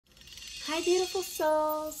Hi beautiful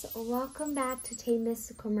souls, welcome back to 𝘠𝑪𝑦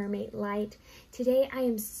Mystical Mermaid Light. Today I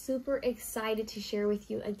am super excited to share with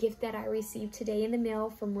you a gift that I received today in the mail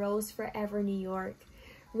from Rose Forever New York.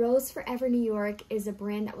 Rose Forever New York is a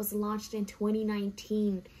brand that was launched in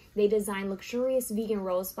 2019. They design luxurious vegan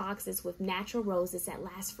rose boxes with natural roses that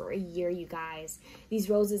last for a year, you guys. These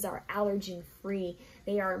roses are allergen free.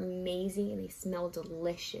 They are amazing and they smell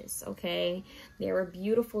delicious, okay? They're a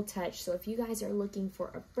beautiful touch. So if you guys are looking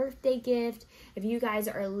for a birthday gift, if you guys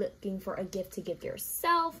are looking for a gift to give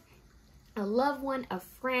yourself, a loved one, a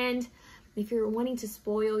friend, if you're wanting to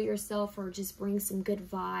spoil yourself or just bring some good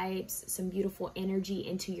vibes, some beautiful energy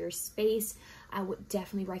into your space, I would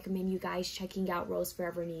definitely recommend you guys checking out Rose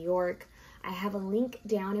Forever New York. I have a link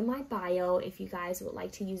down in my bio if you guys would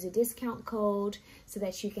like to use a discount code so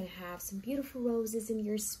that you can have some beautiful roses in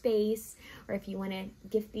your space, or if you want to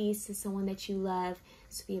gift these to someone that you love.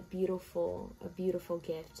 This would be a beautiful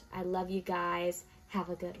gift. I love you guys. Have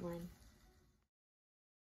a good one.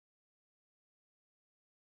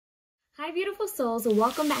 Hi beautiful souls, and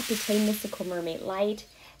welcome back to 𝘠𝑪𝑦 Mystical Mermaid Light.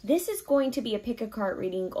 This is going to be a pick a card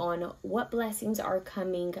reading on what blessings are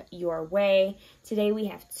coming your way. Today we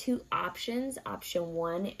have two options, option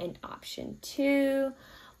 1 and option 2.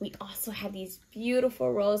 We also have these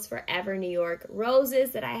beautiful Rose Forever New York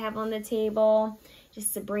roses that I have on the table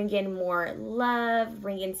just to bring in more love,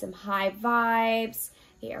 bring in some high vibes.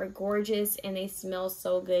 They are gorgeous and they smell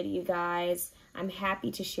so good, you guys. I'm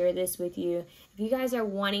happy to share this with you. If you guys are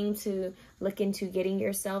wanting to look into getting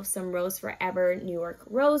yourself some Rose Forever New York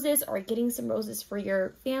roses or getting some roses for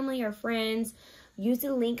your family or friends, use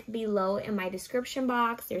the link below in my description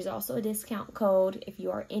box. There's also a discount code if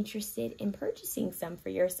you are interested in purchasing some for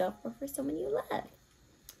yourself or for someone you love,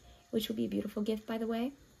 which will be a beautiful gift, by the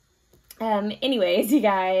way. Anyways, you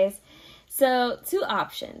guys, so 2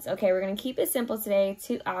 options. Okay, we're going to keep it simple today.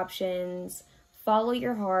 2 options. Follow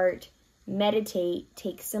your heart. Meditate,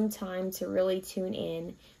 take some time to really tune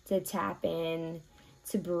in, to tap in,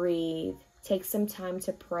 to breathe, take some time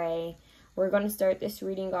to pray. We're going to start this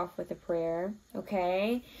reading off with a prayer,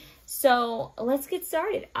 okay? So let's get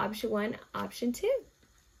started. Option 1, option 2.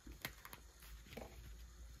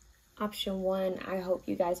 Option 1, I hope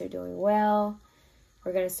you guys are doing well.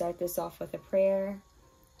 We're going to start this off with a prayer.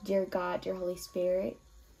 Dear God, dear Holy Spirit,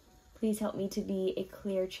 please help me to be a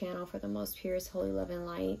clear channel for the most purest, holy love and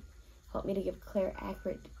light. Help me to give clear,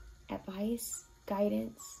 accurate advice,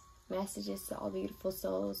 guidance, messages to all beautiful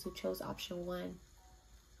souls who chose option 1.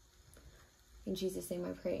 In Jesus' name I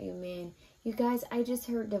pray, amen. You guys, I just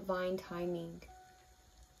heard divine timing.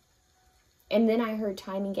 And then I heard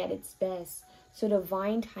timing at its best. So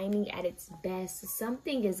divine timing at its best.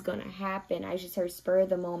 Something is going to happen. I just heard spur of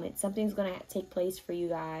the moment. Something's going to take place for you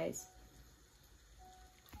guys.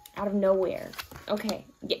 Out of nowhere. Okay.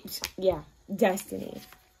 Yeah. Destiny.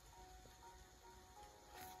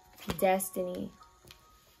 Destiny.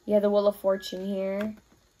 You have the Wheel of Fortune here.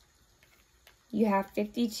 You have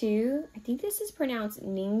 52. I think this is pronounced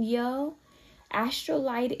Ningyo. Astral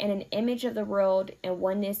light and an image of the world and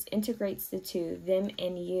oneness integrates the two, them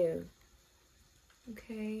and you.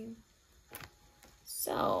 Okay.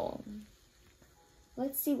 So,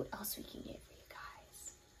 let's see what else we can get for you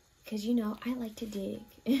guys. Because, you know, I like to dig.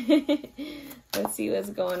 Let's see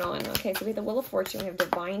what's going on. Okay, so we have the Wheel of Fortune. We have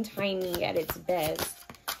divine timing at its best.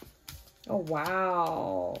 Oh,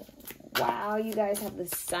 wow. Wow, you guys have the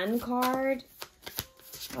Sun card.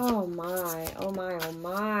 Oh, my. Oh, my. Oh,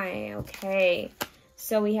 my. Okay.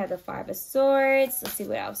 So we have the 5 of Swords. Let's see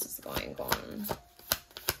what else is going on.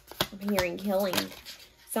 I'm hearing healing.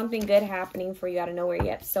 Something good happening for you out of nowhere.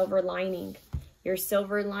 Yep, silver lining. Your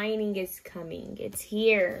silver lining is coming. It's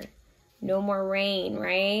here. No more rain,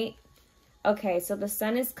 right? Okay, so the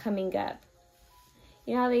sun is coming up.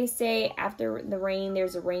 You know how they say after the rain,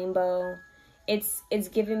 there's a rainbow? It's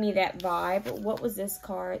giving me that vibe. What was this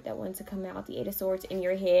card that wanted to come out? The 8 of Swords in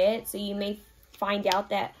your head. So you may find out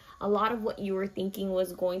that a lot of what you were thinking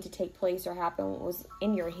was going to take place or happen was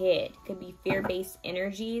in your head. Could be fear-based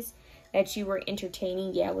energies that you were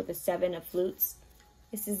entertaining. Yeah, with the 7 of Flutes.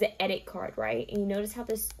 This is the edit card, right? And you notice how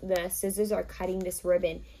the scissors are cutting this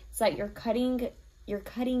ribbon. It's like you're cutting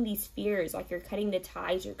these fears, like you're cutting the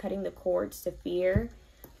ties, you're cutting the cords to fear.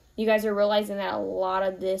 You guys are realizing that a lot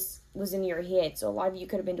of this was in your head. So a lot of you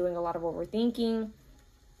could have been doing a lot of overthinking.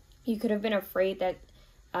 You could have been afraid that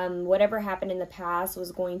whatever happened in the past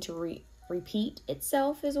was going to repeat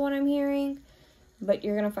itself, is what I'm hearing. But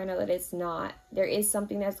you're going to find out that it's not. There is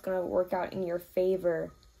something that's going to work out in your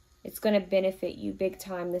favor. It's going to benefit you big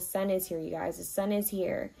time. The sun is here, you guys. The sun is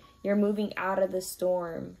here. You're moving out of the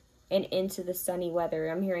storm. and into the sunny weather.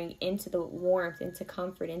 I'm hearing into the warmth, into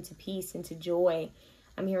comfort, into peace, into joy.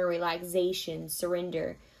 I'm hearing relaxation,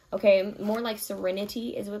 surrender. Okay, more like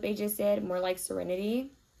serenity is what they just said. More like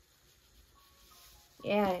serenity.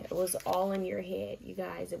 Yeah, it was all in your head, you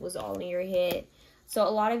guys. It was all in your head. So a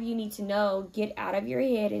lot of you need to know, get out of your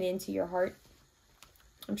head and into your heart.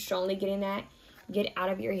 I'm strongly getting that. Get out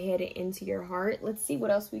of your head and into your heart. Let's see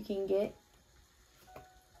what else we can get.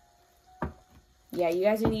 Yeah, you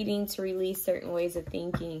guys are needing to release certain ways of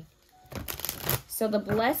thinking. So the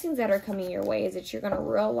blessings that are coming your way is that you're going to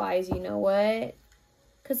realize, you know what?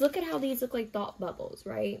 Because look at how these look like thought bubbles,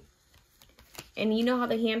 right? And you know how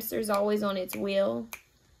the hamster is always on its wheel?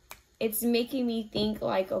 It's making me think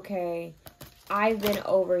like, okay, I've been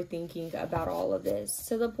overthinking about all of this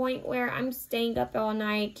to the point where I'm staying up all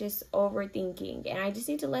night just overthinking. And I just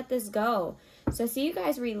need to let this go. So I see you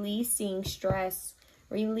guys releasing stress,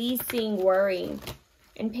 releasing worry,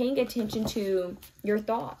 and paying attention to your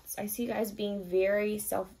thoughts. I see you guys being very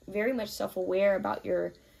much self-aware about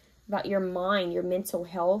your mind, your mental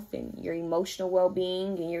health, and your emotional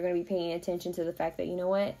well-being. And you're going to be paying attention to the fact that, you know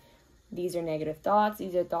what? These are negative thoughts.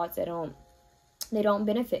 These are thoughts that don't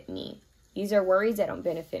benefit me. These are worries that don't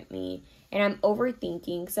benefit me. And I'm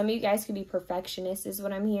overthinking. Some of you guys could be perfectionists is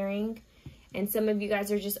what I'm hearing. And some of you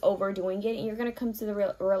guys are just overdoing it. And you're going to come to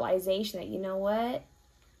the realization that, you know what?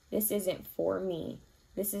 This isn't for me.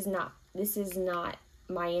 This is not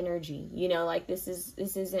my energy. You know, like this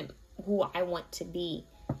isn't who I want to be.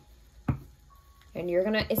 And you're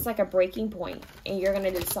going to, it's like a breaking point. And you're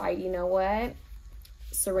going to decide, you know what?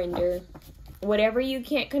 Surrender. Whatever you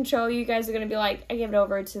can't control, you guys are going to be like, I give it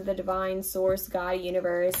over to the divine source, God,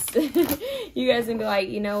 universe. You guys are going to be like,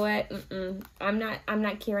 you know what? I'm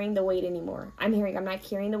not carrying the weight anymore. I'm hearing I'm not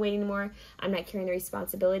carrying the weight anymore. I'm not carrying the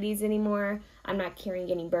responsibilities anymore. I'm not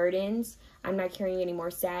carrying any burdens. I'm not carrying any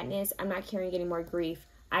more sadness. I'm not carrying any more grief.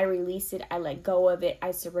 I release it. I let go of it.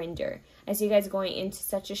 I surrender. I see you guys going into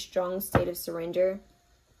such a strong state of surrender.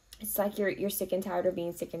 It's like you're sick and tired of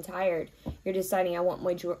being sick and tired. You're deciding, I want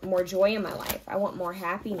more joy in my life. I want more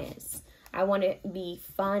happiness. I want to be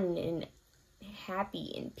fun and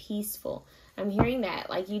happy and peaceful. I'm hearing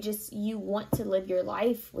that. Like you want to live your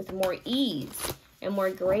life with more ease and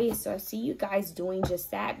more grace. So I see you guys doing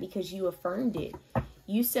just that because you affirmed it.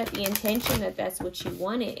 You set the intention that that's what you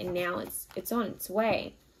wanted, and now it's on its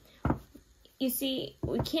way. You see,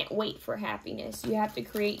 we can't wait for happiness. You have to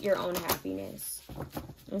create your own happiness.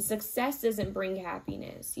 And success doesn't bring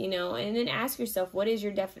happiness, you know. And then ask yourself, what's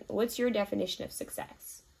your definition of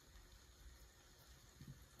success?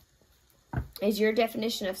 Is your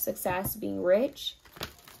definition of success being rich?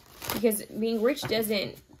 Because being rich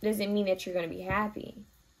doesn't mean that you're going to be happy.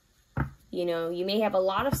 You know, you may have a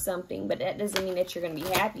lot of something, but that doesn't mean that you're going to be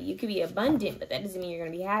happy. You could be abundant, but that doesn't mean you're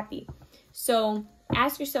going to be happy. So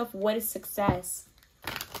ask yourself, what is success?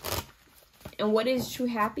 And what is true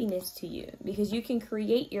happiness to you? Because you can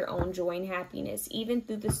create your own joy and happiness, even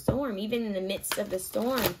through the storm. Even in the midst of the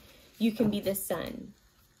storm, you can be the sun.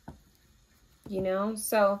 You know?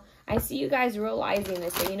 So I see you guys realizing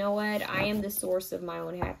this. So you know what? I am the source of my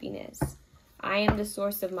own happiness. I am the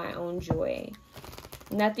source of my own joy.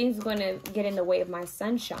 Nothing's going to get in the way of my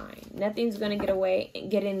sunshine. Nothing's going to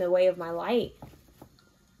get in the way of my light.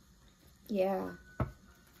 Yeah.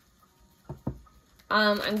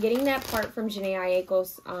 I'm getting that part from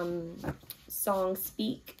𝐰𝐰𝐰𝐻's song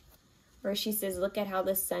Speak, where she says, look at how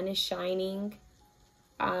the sun is shining.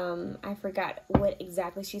 I forgot what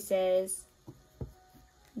exactly she says,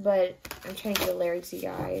 but I'm trying to get the lyrics, you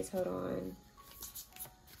guys. Hold on.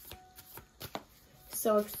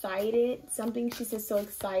 So excited. Something she says, so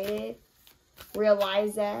excited.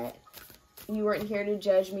 Realize that you weren't here to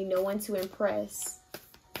judge me, no one to impress.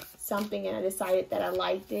 Something, and I decided that I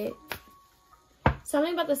liked it.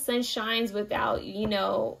 Something about the sun shines without, you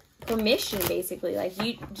know, permission, basically. Like,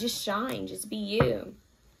 you just shine. Just be you.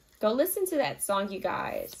 Go listen to that song, you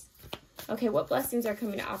guys. Okay, what blessings are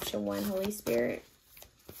coming to option 1, Holy Spirit?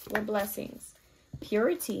 What blessings?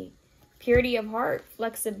 Purity. Purity of heart.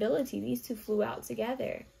 Flexibility. These two flew out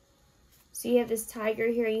together. So you have this tiger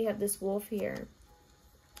here, and you have this wolf here.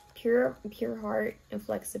 Pure heart and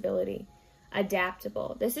flexibility.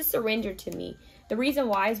 Adaptable. This is surrender to me. The reason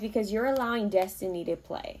why is because you're allowing destiny to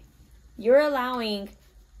play. You're in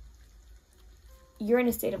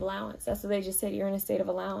a state of allowance. That's what they just said. You're in a state of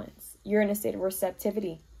allowance. You're in a state of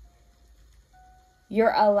receptivity.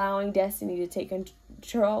 You're allowing destiny to take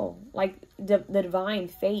control. Like the divine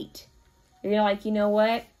fate. You're like, you know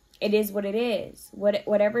what? It is what it is.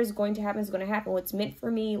 Whatever is going to happen is going to happen. What's meant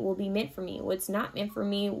for me will be meant for me. What's not meant for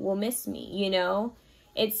me will miss me, you know?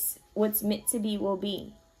 It's what's meant to be will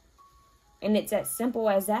be. And it's as simple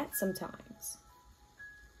as that sometimes.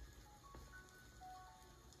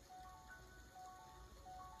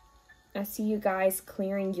 I see you guys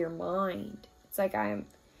clearing your mind. It's like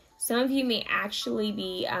some of you may actually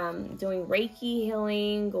be doing Reiki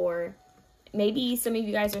healing, or maybe some of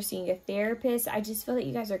you guys are seeing a therapist. I just feel that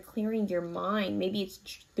you guys are clearing your mind. Maybe it's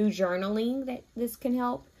through journaling that this can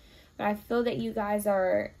help. But I feel that you guys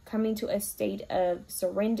are coming to a state of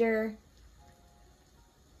surrender,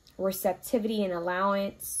 receptivity and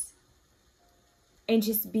allowance, and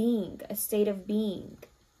just being, a state of being.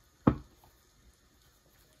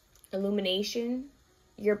 Illumination.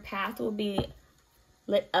 Your path will be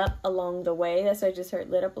lit up along the way. That's what I just heard,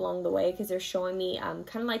 lit up along the way, because they're showing me kind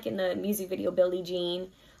of like in the music video Billie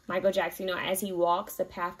Jean, Michael Jackson, you know, as he walks, the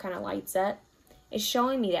path kind of lights up. It's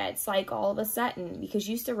showing me that it's like all of a sudden, because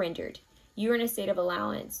you surrendered, you're in a state of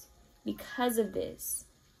allowance because of this,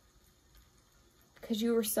 because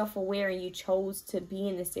you were self-aware and you chose to be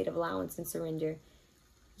in the state of allowance and surrender.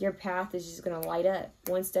 Your path is just going to light up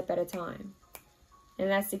one step at a time. And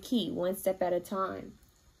that's the key, one step at a time.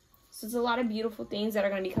 So it's a lot of beautiful things that are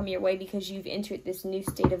going to be coming your way because you've entered this new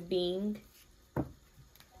state of being.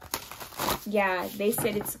 Yeah, they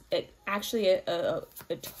said it's actually a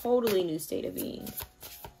totally new state of being.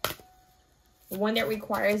 One that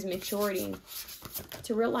requires maturity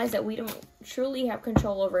to realize that we don't truly have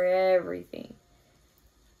control over everything.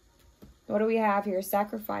 What do we have here?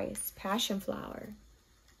 Sacrifice, passion flower.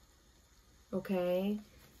 Okay.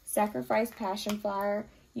 Sacrifice, passion flower.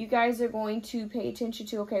 You guys are going to pay attention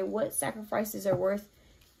to, okay, what sacrifices are worth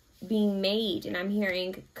being made? And I'm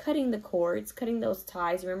hearing cutting the cords, cutting those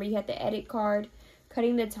ties. Remember, you had the edit card,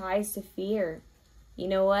 cutting the ties to fear. You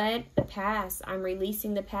know what? The past. I'm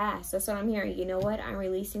releasing the past. That's what I'm hearing. You know what? I'm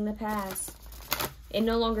releasing the past. It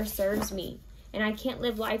no longer serves me. And I can't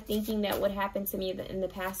live life thinking that what happened to me in the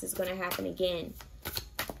past is going to happen again.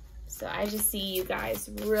 So I just see you guys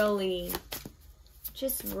really,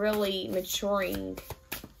 just really maturing.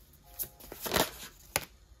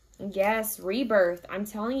 Yes, rebirth. I'm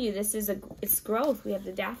telling you, this is it's growth. We have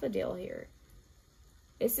the daffodil here.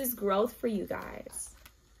 This is growth for you guys.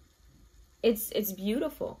 It's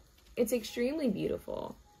beautiful. It's extremely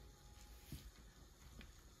beautiful.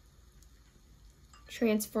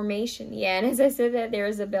 Transformation. Yeah, and as I said that, there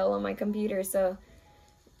is a bell on my computer. So,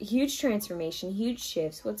 huge transformation, huge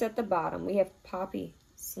shifts. What's at the bottom? We have Poppy.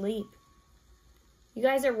 Sleep. You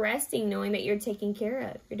guys are resting, knowing that you're taken care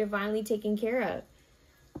of. You're divinely taken care of.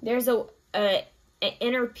 There's an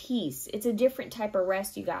inner peace. It's a different type of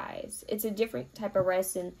rest, you guys. It's a different type of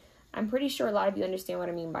rest, and I'm pretty sure a lot of you understand what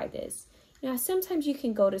I mean by this. You know, sometimes you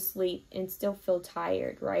can go to sleep and still feel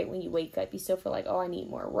tired, right? When you wake up, you still feel like, oh, I need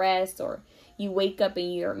more rest. Or you wake up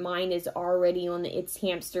and your mind is already on its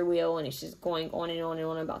hamster wheel and it's just going on and on and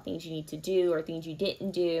on about things you need to do or things you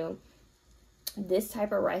didn't do. This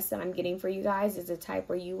type of rest that I'm getting for you guys is a type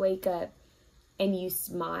where you wake up and you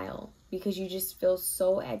smile because you just feel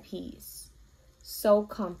so at peace, so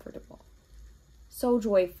comfortable, so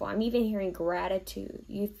joyful. I'm even hearing gratitude.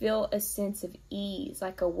 You feel a sense of ease,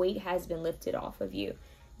 like a weight has been lifted off of you.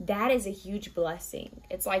 That is a huge blessing.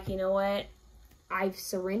 It's like, you know what? I've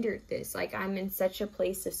surrendered this. Like, I'm in such a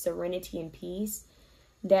place of serenity and peace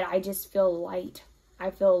that I just feel light. I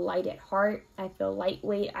feel light at heart. I feel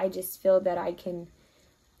lightweight. I just feel that I can,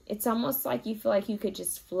 it's almost like you feel like you could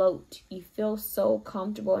just float. You feel so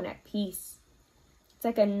comfortable and at peace. It's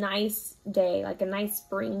like a nice day, like a nice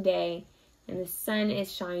spring day. And the sun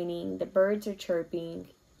is shining, the birds are chirping,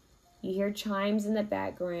 you hear chimes in the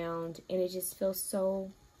background, and it just feels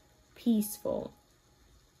so peaceful.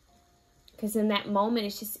 Because in that moment,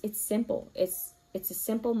 it's simple. It's a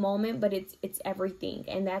simple moment, but it's everything.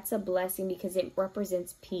 And that's a blessing because it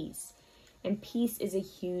represents peace. And peace is a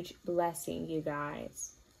huge blessing, you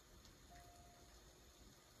guys.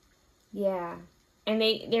 Yeah. And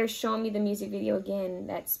they're showing me the music video again,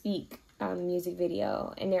 that Speak music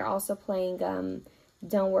video, and they're also playing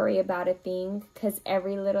Don't Worry About a Thing, because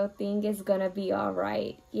every little thing is gonna be all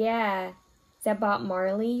right. Yeah, it's about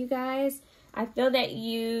Marley, you guys. I feel that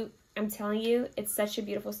I'm telling you, it's such a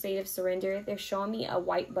beautiful state of surrender. They're showing me a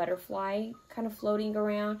white butterfly kind of floating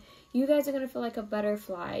around. You guys are gonna feel like a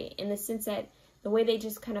butterfly in the sense that the way they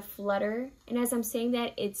just kind of flutter. And as I'm saying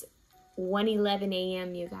that, it's 1:11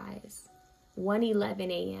 a.m. you guys.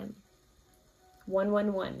 1:11 a.m.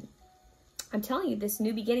 111. I'm telling you, this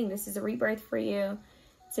new beginning, this is a rebirth for you.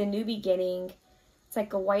 It's a new beginning. It's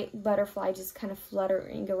like a white butterfly just kind of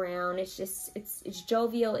fluttering around. It's just, it's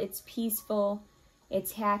jovial, it's peaceful,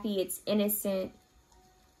 it's happy, it's innocent.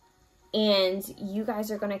 And you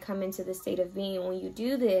guys are going to come into the state of being. And when you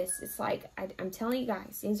do this, it's like, I'm telling you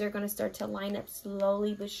guys, things are going to start to line up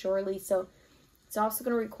slowly but surely. So it's also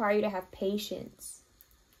going to require you to have patience.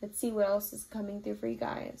 Let's see what else is coming through for you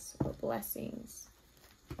guys. What blessings.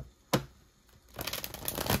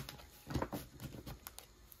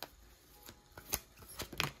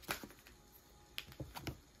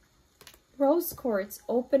 Rose quartz,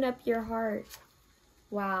 open up your heart.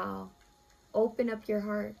 Wow. Open up your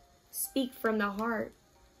heart. Speak from the heart.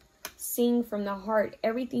 Sing from the heart.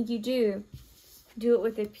 Everything you do, do it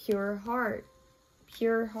with a pure heart.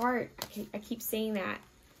 Pure heart. I keep saying that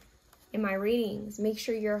in my readings. Make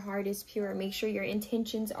sure your heart is pure. Make sure your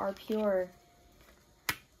intentions are pure.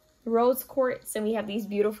 Rose quartz, and we have these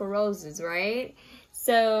beautiful roses, right?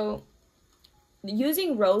 So,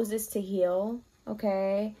 using roses to heal,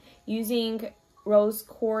 okay? Using rose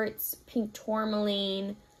quartz, pink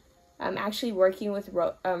tourmaline, actually working with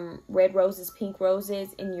red roses, pink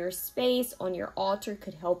roses in your space, on your altar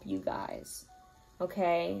could help you guys,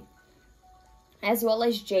 okay? As well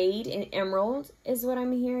as jade and emerald is what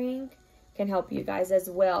I'm hearing, can help you guys as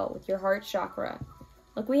well with your heart chakra.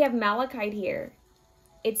 Look, we have malachite here.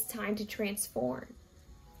 It's time to transform.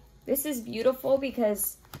 This is beautiful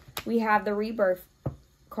because we have the rebirth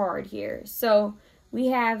card here. So we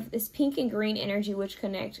have this pink and green energy which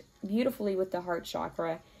connect beautifully with the heart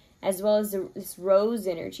chakra, as well as this rose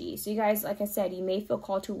energy. So you guys, like I said, you may feel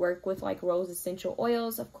called to work with like rose essential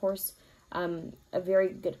oils. Of course, a very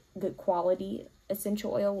good quality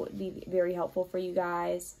essential oil would be very helpful for you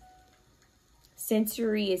guys.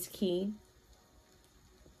 Sensory is key.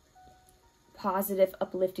 Positive,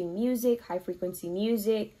 uplifting music, high frequency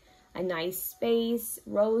music, a nice space,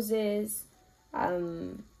 roses,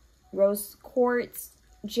 rose quartz,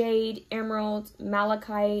 jade, emerald,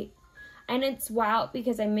 malachite. And it's wild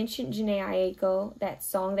because I mentioned 𝐃𝐦𝐰𝐰 𝐸𝐽, that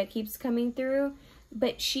song that keeps coming through.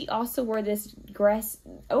 But she also wore this dress.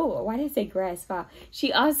 Oh, why did I say dress? Wow.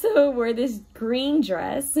 She also wore this green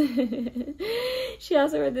dress. She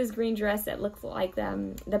also wore this green dress that looks like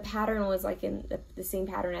the pattern was like in the same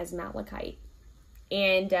pattern as malachite.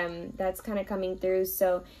 And that's kind of coming through.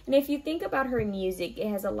 So, and if you think about her music, it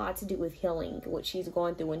has a lot to do with healing, what she's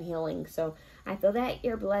going through in healing. So I feel that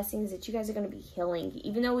your blessings, that you guys are going to be healing.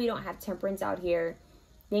 Even though we don't have temperance out here,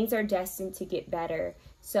 things are destined to get better.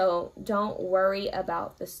 So don't worry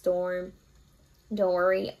about the storm. Don't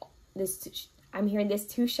worry. I'm hearing this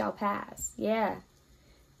too shall pass. Yeah.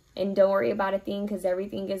 And don't worry about a thing, because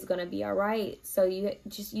everything is going to be all right. So you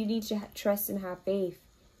need to trust and have faith.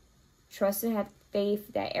 Trust and have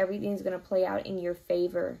faith that everything's going to play out in your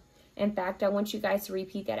favor. In fact, I want you guys to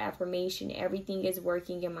repeat that affirmation. Everything is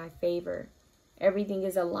working in my favor. Everything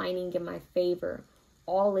is aligning in my favor.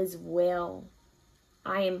 All is well.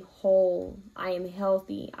 I am whole. I am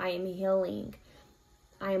healthy. I am healing.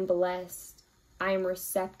 I am blessed. I am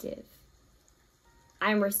receptive.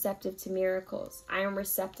 I am receptive to miracles. I am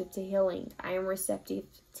receptive to healing. I am receptive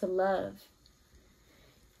to love.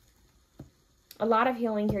 A lot of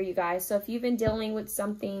healing here, you guys. So if you've been dealing with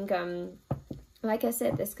something, like I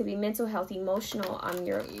said, this could be mental health, emotional,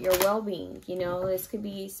 your well-being. You know, this could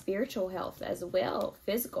be spiritual health as well,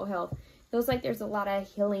 physical health. Feels like there's a lot of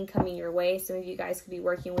healing coming your way. Some of you guys could be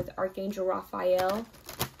working with Archangel Raphael.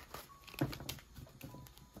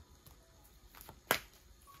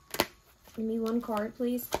 Give me one card,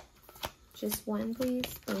 please. Just one, please.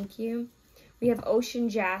 Thank you. We have Ocean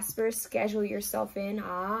Jasper. Schedule yourself in.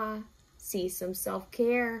 See, some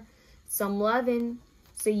self-care, some loving.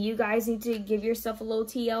 So you guys need to give yourself a little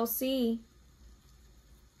TLC.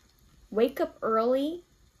 Wake up early.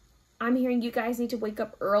 I'm hearing you guys need to wake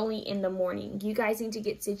up early in the morning. You guys need to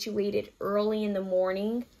get situated early in the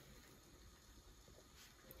morning.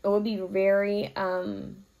 It would be very,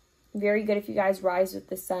 very good if you guys rise with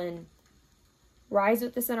the sun. Rise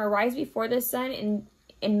with the sun, or rise before the sun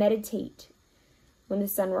and meditate when the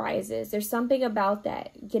sun rises. There's something about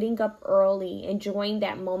that. Getting up early, enjoying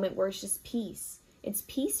that moment where it's just peace. It's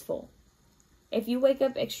peaceful. If you wake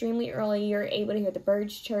up extremely early, you're able to hear the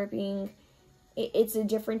birds chirping. It's a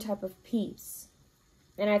different type of peace.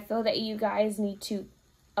 And I feel that you guys need to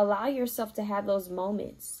allow yourself to have those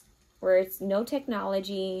moments where it's no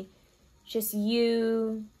technology, just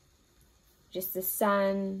you, just the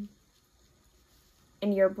sun,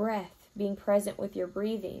 and your breath, being present with your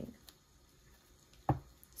breathing.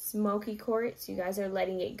 Smoky quartz, you guys are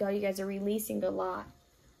letting it go. You guys are releasing a lot.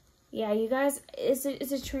 Yeah, you guys, it's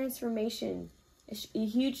a transformation. A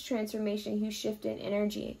huge transformation, a huge shift in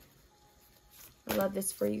energy. I love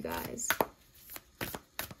this for you guys.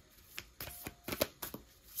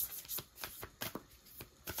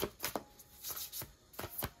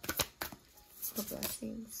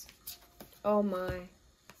 blessings. Oh my.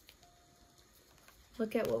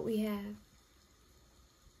 Look at what we have.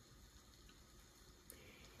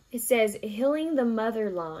 It says, healing the mother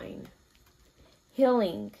line.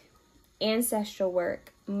 Healing, ancestral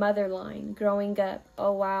work, mother line, growing up.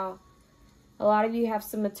 Oh, wow. A lot of you have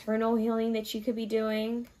some maternal healing that you could be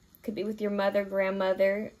doing. Could be with your mother,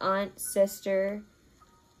 grandmother, aunt, sister,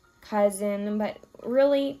 cousin. But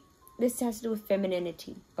really, this has to do with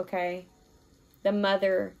femininity, okay? The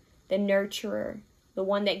mother, the nurturer, the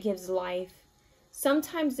one that gives life.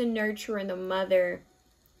 Sometimes the nurturer and the mother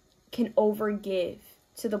can overgive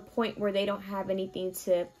to the point where they don't have anything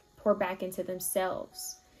to pour back into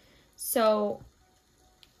themselves. So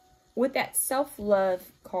with that self-love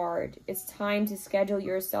card, it's time to schedule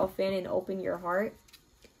yourself in and open your heart.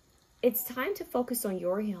 It's time to focus on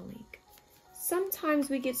your healing. Sometimes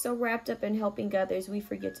we get so wrapped up in helping others, we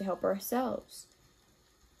forget to help ourselves.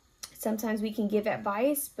 Sometimes we can give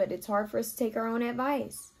advice, but it's hard for us to take our own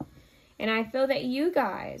advice. And I feel that you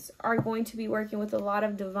guys are going to be working with a lot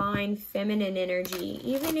of divine feminine energy.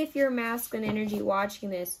 Even if you're masculine energy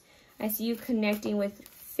watching this, I see you connecting with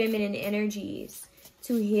feminine energies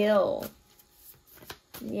to heal.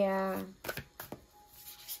 Yeah.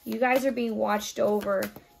 You guys are being watched over.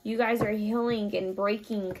 You guys are healing and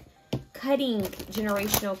breaking, cutting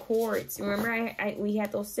generational cords. Remember, we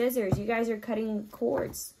had those scissors. You guys are cutting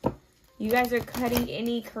cords. You guys are cutting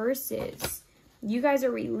any curses. You guys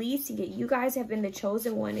are releasing it. You guys have been the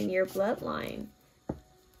chosen one in your bloodline.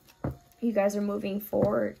 You guys are moving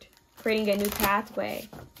forward, creating a new pathway.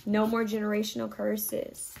 No more generational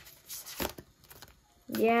curses.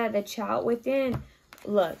 Yeah, the child within.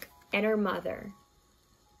 Look, inner mother.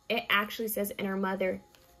 It actually says inner mother.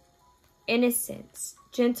 Innocence,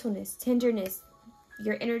 gentleness, tenderness,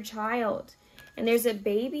 your inner child. And there's a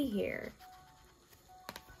baby here.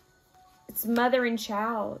 It's mother and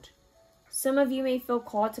child. Some of you may feel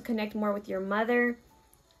called to connect more with your mother.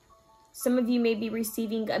 Some of you may be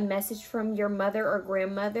receiving a message from your mother or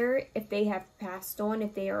grandmother if they have passed on,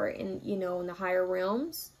 if they are in, in the higher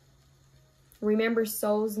realms. Remember,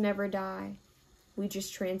 souls never die. We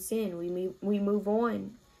just transcend. We move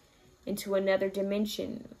on into another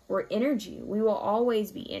dimension. We're energy. We will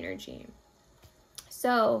always be energy.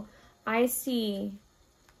 So I see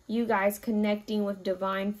you guys connecting with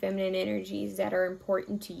divine feminine energies that are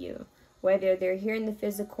important to you. Whether they're here in the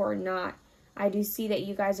physical or not, I do see that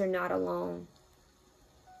you guys are not alone.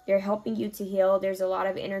 They're helping you to heal. There's a lot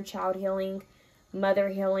of inner child healing, mother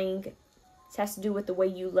healing. It has to do with the way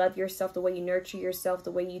you love yourself, the way you nurture yourself,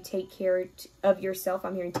 the way you take care of yourself.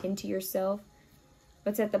 I'm hearing tend to yourself.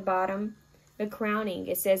 What's at the bottom? The crowning.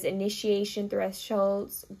 It says initiation,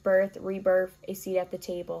 thresholds, birth, rebirth, a seat at the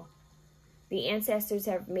table. The ancestors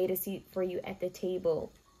have made a seat for you at the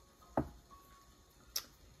table.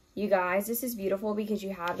 You guys, this is beautiful because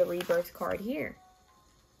you have the rebirth card here.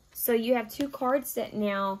 So you have two cards that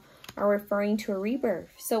now are referring to a rebirth.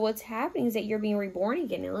 So what's happening is that you're being reborn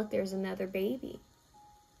again. And look, there's another baby.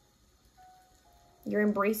 You're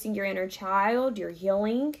embracing your inner child. You're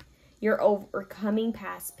healing. You're overcoming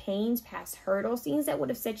past pains, past hurdles. Things that would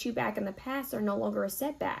have set you back in the past are no longer a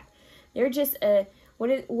setback. They're just a,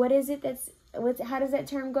 what is it that's, how does that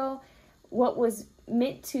term go? What was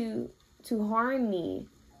meant to harm me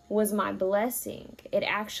was my blessing. It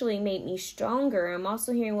actually made me stronger. I'm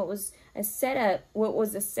also hearing what was a setup, what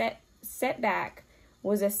was a setback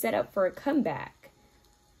was a setup for a comeback.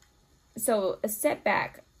 So a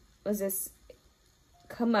setback was a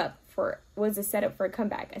was a setup for a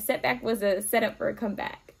comeback. A setback was a setup for a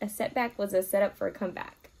comeback. A setback was a setup for a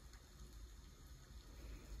comeback.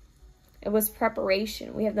 It was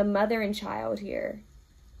preparation. We have the mother and child here,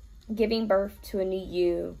 giving birth to a new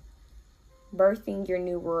you. Birthing your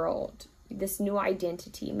new world, this new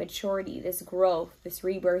identity, maturity, this growth, this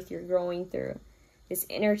rebirth you're going through, this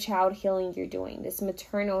inner child healing you're doing, this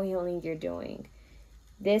maternal healing you're doing.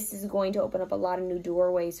 This is going to open up a lot of new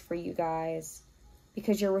doorways for you guys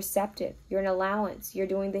because you're receptive. You're an allowance. You're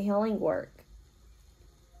doing the healing work.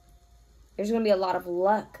 There's going to be a lot of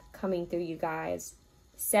luck coming through you guys.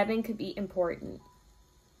 7 could be important.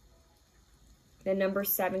 The number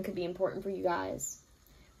 7 could be important for you guys.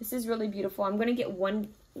 This is really beautiful. I'm going to get one.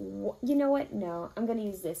 You know what? No, I'm going to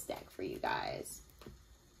use this deck for you guys.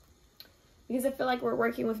 Because I feel like we're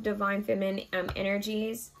working with divine feminine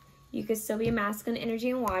energies. You could still be a masculine energy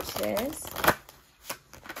and watch this.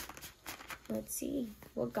 Let's see.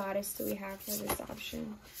 What goddess do we have for this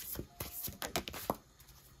option?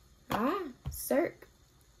 Ah, 𝘲𝑪.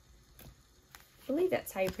 I believe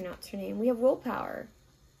that's how you pronounce her name. We have willpower.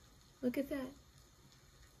 Look at that.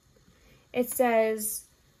 It says,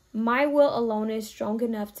 My will alone is strong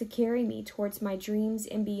enough to carry me towards my dreams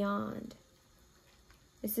and beyond.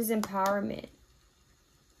 This is empowerment.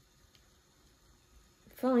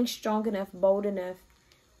 Feeling strong enough, bold enough.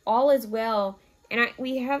 All is well. And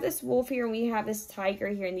we have this wolf here and we have this tiger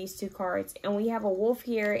here in these two cards. And we have a wolf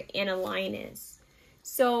here and a lioness.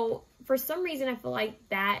 So for some reason, I feel like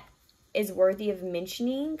that is worthy of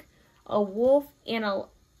mentioning. A wolf and a...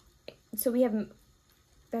 So we have...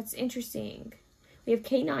 That's interesting. We have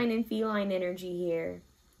canine and feline energy here.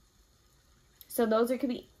 So those could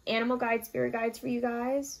be animal guides, spirit guides for you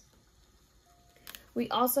guys. We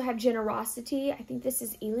also have generosity. I think this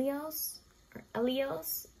is Elios or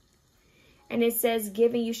Elios. And it says,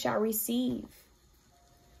 give and you shall receive.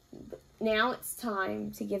 Now it's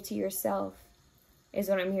time to give to yourself, is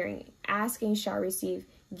what I'm hearing. Asking shall receive.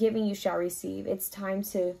 Giving you shall receive. It's time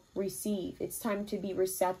to receive. It's time to be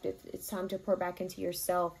receptive. It's time to pour back into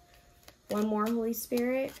yourself. One more, Holy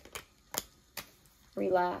Spirit.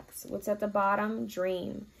 Relax. What's at the bottom?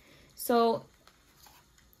 Dream. So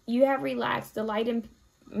you have relaxed. The light and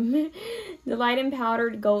the light and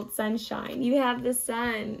powdered gold sunshine. You have the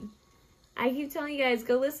sun. I keep telling you guys,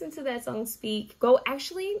 go listen to that song Speak. Go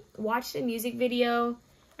actually watch the music video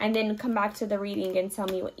and then come back to the reading and tell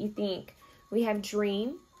me what you think. We have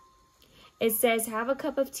dream. It says, have a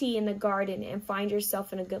cup of tea in the garden and find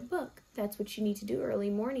yourself in a good book. That's what you need to do early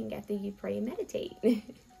morning after you pray and meditate. You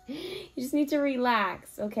just need to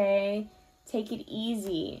relax, okay? Take it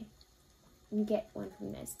easy. And get one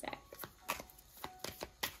from this deck.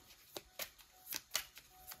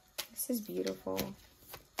 This is beautiful.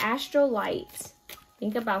 Astral light.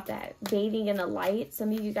 Think about that. Bathing in the light.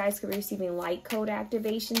 Some of you guys could be receiving light code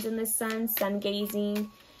activations in the sun. Sun gazing.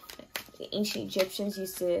 The ancient Egyptians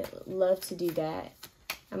used to love to do that.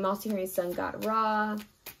 I'm also hearing sun god Ra.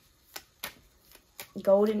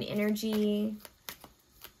 Golden energy.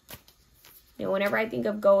 You know, whenever I think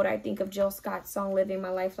of gold, I think of Jill Scott's song, Living My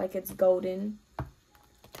Life Like It's Golden.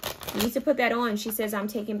 You need to put that on. She says, I'm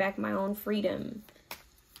taking back my own freedom.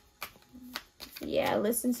 Yeah,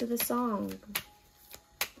 listen to the song.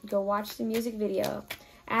 Go watch the music video.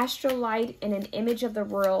 Astral light and an image of the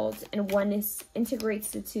world and oneness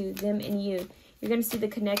integrates the two, them and you. You're going to see the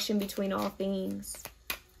connection between all things.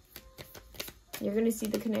 You're going to see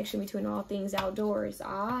the connection between all things outdoors.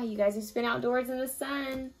 Ah, you guys have spent outdoors in the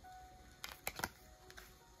sun.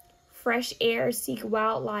 Fresh air, seek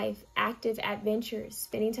wildlife, active adventures.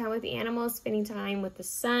 Spending time with the animals, spending time with the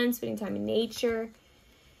sun, spending time in nature.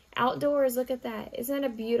 Outdoors, look at that. Isn't that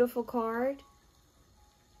a beautiful card?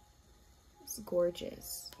 It's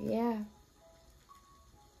gorgeous. Yeah.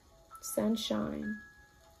 Sunshine.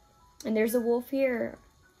 And there's a wolf here.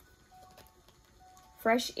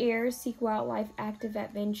 Fresh air, seek wildlife, active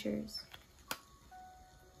adventures.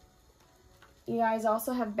 You guys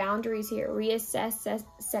also have boundaries here. Reassess,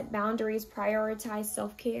 set boundaries, prioritize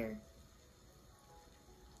self-care.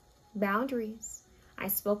 Boundaries. I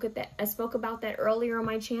spoke about that earlier on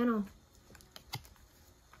my channel.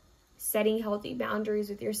 Setting healthy boundaries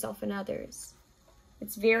with yourself and others.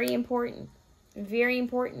 It's very important. Very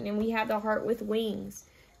important. And we have the heart with wings.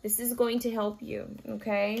 This is going to help you,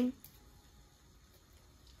 okay?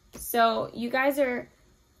 So, you guys are...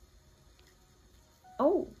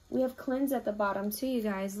 Oh, we have cleanse at the bottom too, you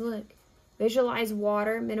guys. Look. Visualize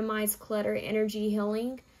water, minimize clutter, energy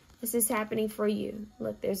healing. This is happening for you.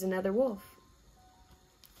 Look, there's another wolf.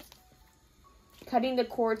 Cutting the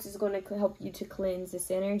cords is going to help you to cleanse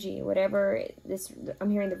this energy. Whatever this,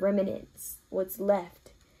 I'm hearing the remnants, what's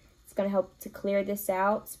left. It's going to help to clear this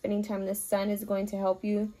out. Spending time in the sun is going to help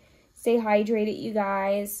you. Stay hydrated, you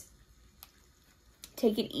guys.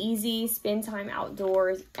 Take it easy. Spend time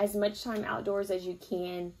outdoors. As much time outdoors as you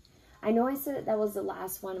can. I know I said that was the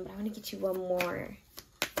last one, but I want to get you one more.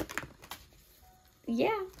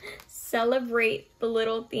 Yeah. Celebrate the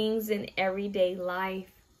little things in everyday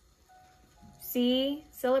life. See?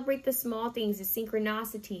 Celebrate the small things, the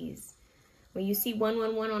synchronicities. When you see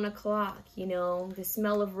 111 on a clock, you know, the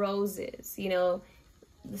smell of roses, you know,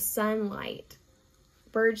 the sunlight,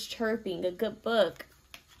 birds chirping, a good book,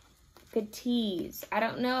 good teas. I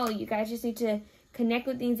don't know. You guys just need to connect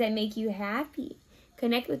with things that make you happy.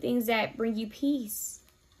 Connect with things that bring you peace.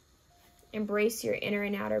 Embrace your inner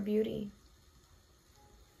and outer beauty.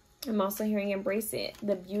 I'm also hearing embrace it,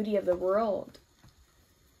 the beauty of the world.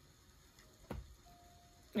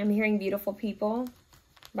 I'm hearing Beautiful People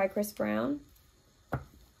by Chris Brown.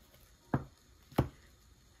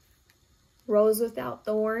 Rose Without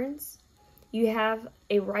Thorns. You have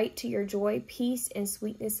a right to your joy, peace, and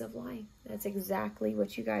sweetness of life. That's exactly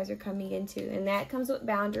what you guys are coming into. And that comes with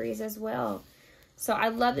boundaries as well. So I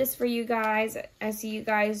love this for you guys. I see you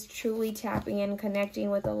guys truly tapping in,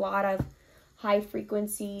 connecting with a lot of high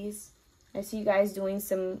frequencies. I see you guys doing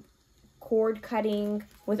some cord cutting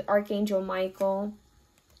with Archangel Michael,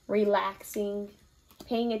 relaxing,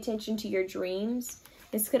 paying attention to your dreams.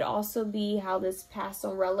 This could also be how this passed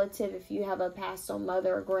on relative, if you have a passed on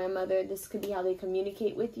mother or grandmother, this could be how they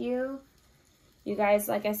communicate with you. You guys,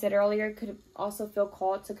 like I said earlier, could also feel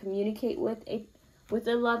called to communicate with a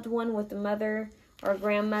loved one, with a mother or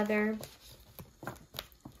grandmother.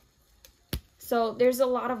 So there's a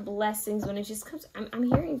lot of blessings when it just comes. I'm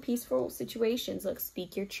hearing peaceful situations. Look,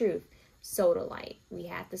 speak your truth. 𝘗𝘪𝘱. We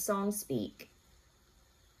have the song Speak.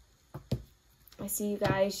 I see you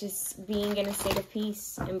guys just being in a state of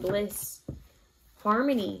peace and bliss.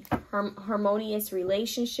 Harmony. Harmonious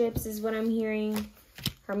relationships is what I'm hearing.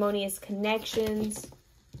 Harmonious connections.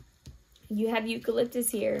 You have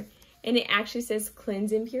eucalyptus here. And it actually says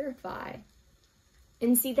cleanse and purify.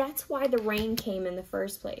 And see, that's why the rain came in the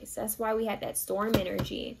first place. That's why we had that storm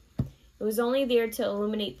energy. It was only there to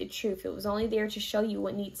illuminate the truth. It was only there to show you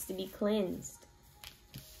what needs to be cleansed.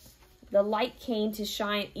 The light came to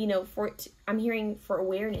shine, you know, I'm hearing for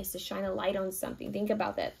awareness, to shine a light on something. Think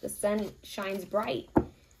about that. The sun shines bright.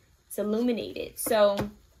 It's illuminated. So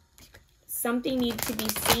something needs to be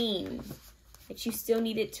seen that you still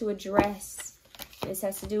needed to address. This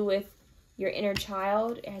has to do with your inner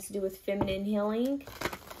child. It has to do with feminine healing.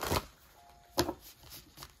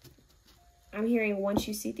 I'm hearing once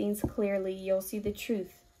you see things clearly, you'll see the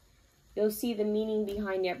truth. You'll see the meaning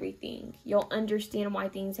behind everything. You'll understand why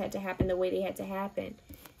things had to happen the way they had to happen.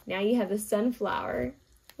 Now you have the sunflower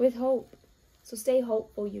with hope. So stay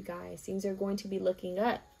hopeful, you guys. Things are going to be looking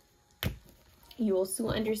up. You will soon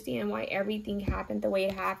understand why everything happened the way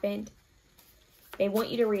it happened. They want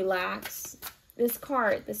you to relax. This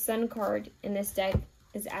card, the sun card in this deck,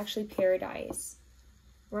 is actually paradise.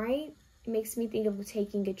 Right? It makes me think of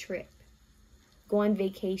taking a trip. Go on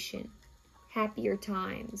vacation. Happier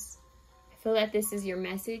times. I feel that this is your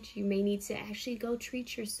message. You may need to actually go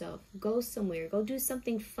treat yourself. Go somewhere. Go do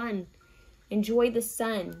something fun. Enjoy the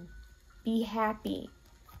sun. Be happy.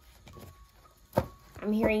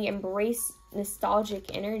 I'm hearing embrace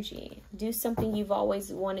nostalgic energy. Do something you've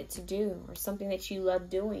always wanted to do, or something that you love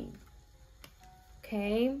doing.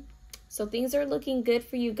 Okay? So things are looking good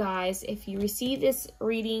for you guys. If you receive this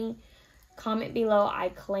reading, comment below. I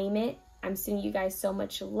claim it. I'm sending you guys so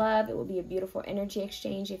much love. It will be a beautiful energy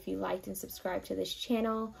exchange if you liked and subscribed to this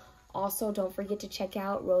channel. Also, don't forget to check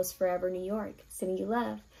out Rose Forever New York. Sending you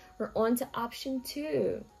love. We're on to option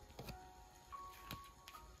 2.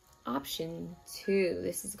 Option 2.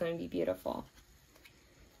 This is going to be beautiful.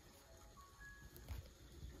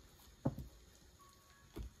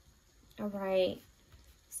 All right.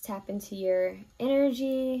 Let's tap into your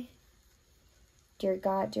energy. Dear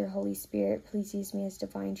God, dear Holy Spirit, please use me as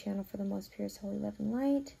divine channel for the most purest, holy, love, and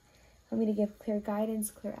light. Help me to give clear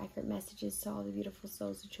guidance, clear, accurate messages to all the beautiful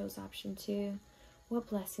souls who chose option 2. What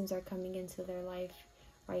blessings are coming into their life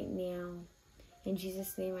right now? In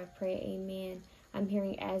Jesus' name I pray, amen. I'm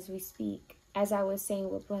hearing as we speak. As I was saying,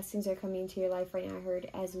 what blessings are coming into your life right now, I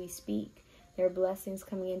heard as we speak. There are blessings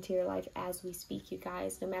coming into your life as we speak, you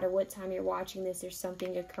guys. No matter what time you're watching this, there's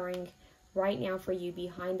something occurring right now for you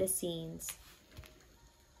behind the scenes.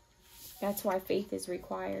 That's why faith is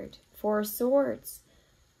required. 4 of Swords,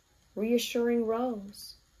 reassuring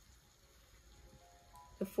Rose.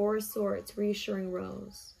 The 4 of Swords, reassuring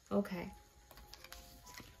Rose. Okay.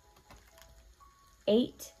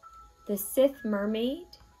 8, the Sith Mermaid.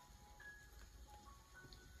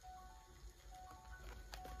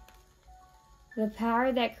 The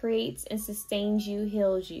power that creates and sustains you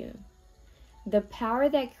heals you. The power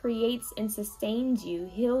that creates and sustains you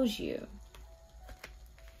heals you.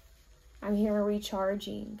 I'm hearing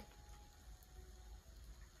recharging.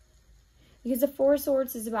 Because the 4 of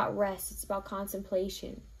Swords is about rest. It's about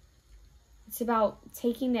contemplation. It's about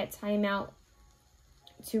taking that time out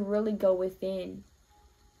to really go within.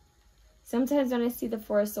 Sometimes when I see the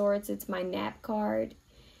 4 of Swords, it's my nap card.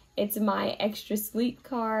 It's my extra sleep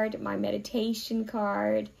card, my meditation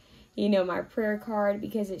card, you know, my prayer card,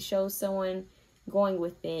 because it shows someone going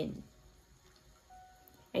within.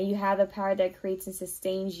 And you have the power that creates and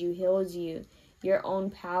sustains you, heals you. Your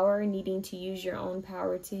own power, needing to use your own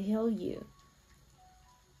power to heal you.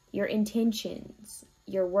 Your intentions,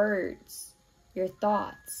 your words, your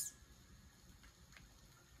thoughts.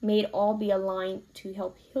 May it all be aligned to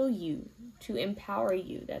help heal you, to empower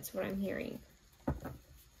you. That's what I'm hearing.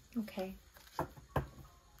 Okay.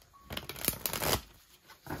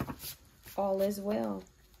 All is well.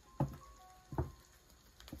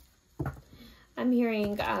 I'm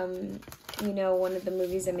hearing you know, one of the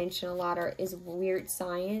movies I mention a lot is Weird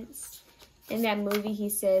Science. In that movie, he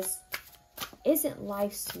says, "Isn't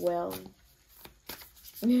life swell?"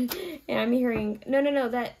 And I'm hearing, no,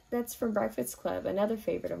 that's from Breakfast Club, another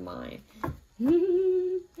favorite of mine.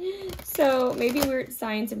 So maybe Weird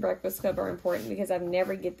Science and Breakfast Club are important because I've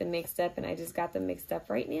never get them mixed up, and I just got them mixed up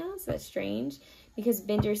right now, so that's strange. Because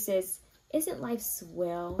Bender says, "Isn't life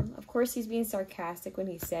swell?" Of course, he's being sarcastic when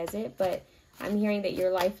he says it, but I'm hearing that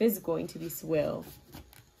your life is going to be swell.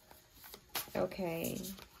 Okay.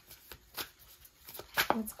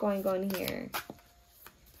 What's going on here?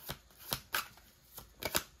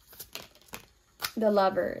 The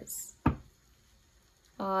Lovers.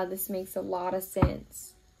 Ah, this makes a lot of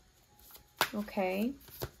sense. Okay.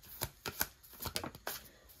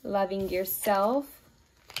 Loving yourself.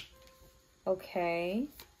 Okay.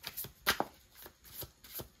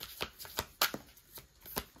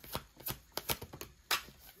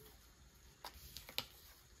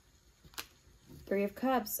 Three of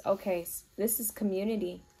Cups. Okay, this is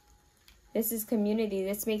community. This is community.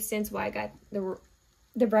 This makes sense why I got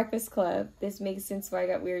the Breakfast Club. This makes sense why I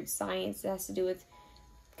got Weird Science. It has to do with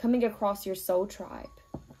coming across your soul tribe.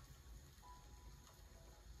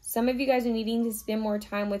 Some of you guys are needing to spend more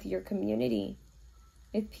time with your community,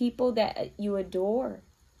 with people that you adore.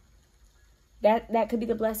 That could be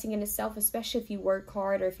the blessing in itself, especially if you work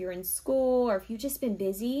hard or if you're in school or if you've just been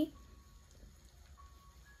busy.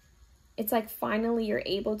 It's like finally you're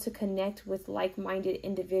able to connect with like-minded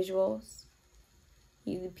individuals.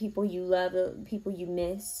 The people you love, the people you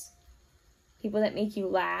miss, people that make you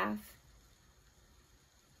laugh.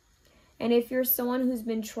 And if you're someone who's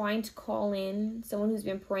been trying to call in, someone who's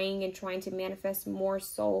been praying and trying to manifest more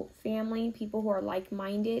soul family, people who are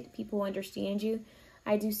like-minded, people who understand you,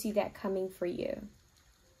 I do see that coming for you.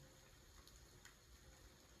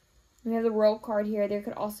 We have the World card here. There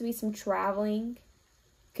could also be some traveling.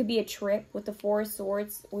 Could be a trip with the Four of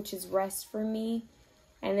Swords, which is rest for me.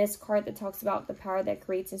 And this card that talks about the power that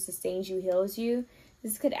creates and sustains you, heals you.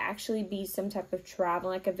 This could actually be some type of travel,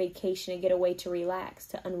 like a vacation, to get away, to relax,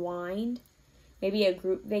 to unwind. Maybe a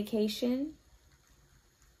group vacation.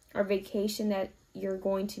 Or vacation that you're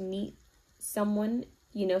going to meet someone,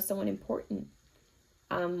 you know, someone important.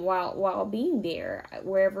 While being there,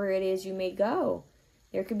 wherever it is you may go.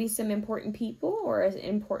 There could be some important people or an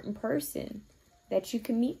important person that you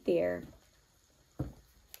can meet there.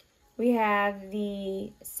 We have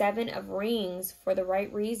the Seven of Rings for the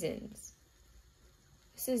right reasons.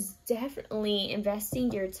 This is definitely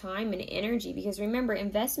investing your time and energy, because remember,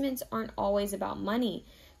 investments aren't always about money.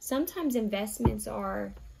 Sometimes investments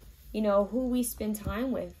are, you know, who we spend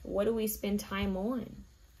time with. What do we spend time on?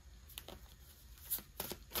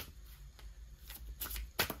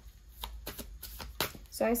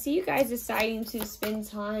 So I see you guys deciding to spend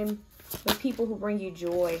time with people who bring you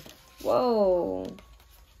joy. Whoa.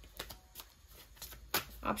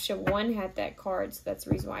 Option 1 had that card, so that's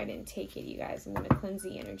the reason why I didn't take it, you guys. I'm going to cleanse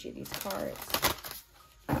the energy of these cards.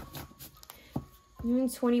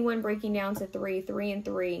 21 breaking down to 3. 3 and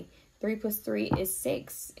 3. 3 plus 3 is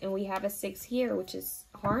 6. And we have a 6 here, which is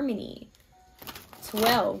harmony.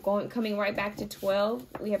 12. Coming right back to 12,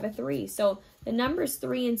 we have a 3. So the numbers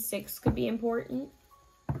 3 and 6 could be important.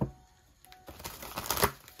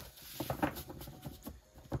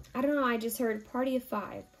 I don't know, I just heard party of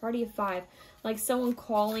 5. Party of 5. Like someone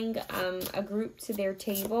calling a group to their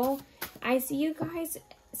table. I see you guys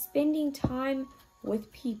spending time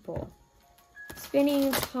with people.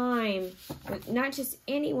 Spending time with not just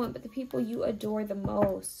anyone, but the people you adore the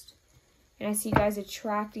most. And I see you guys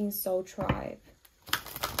attracting Soul Tribe.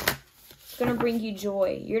 It's gonna bring you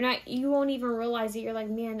joy. You won't even realize it. You're like,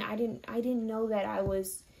 man, I didn't know that I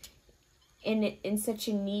was in such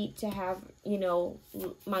a need to have, you know,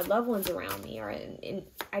 my loved ones around me, or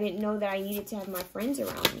I didn't know that I needed to have my friends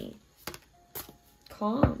around me.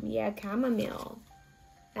 Calm, yeah, chamomile.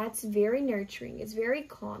 That's very nurturing. It's very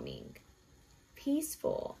calming,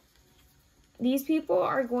 peaceful. These people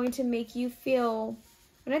are going to make you feel,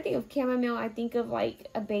 when I think of chamomile, I think of like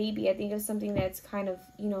a baby. I think of something that's kind of,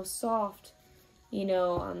 you know, soft, you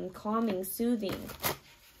know, calming, soothing.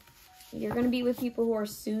 You're going to be with people who are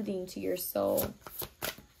soothing to your soul.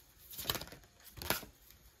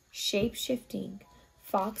 Shape-shifting.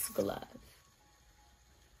 Foxglove.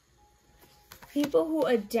 People who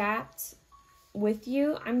adapt with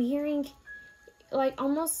you. I'm hearing like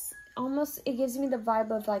almost it gives me the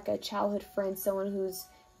vibe of like a childhood friend. Someone who's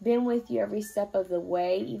been with you every step of the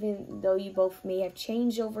way. Even though you both may have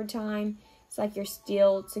changed over time. It's like you're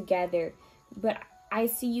still together. But I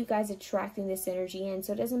see you guys attracting this energy in.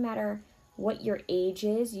 So it doesn't matter what your age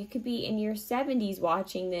is. You could be in your 70s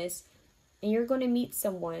watching this. And you're going to meet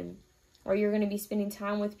someone, or you're going to be spending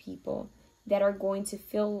time with people that are going to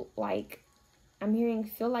feel like, I'm hearing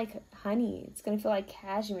feel like honey. It's going to feel like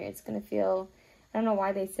cashmere. It's going to feel, I don't know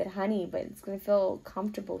why they said honey, but it's going to feel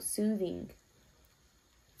comfortable, soothing.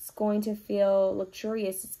 It's going to feel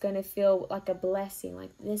luxurious. It's going to feel like a blessing. Like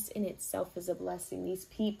this in itself is a blessing. These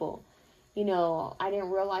people, you know, I didn't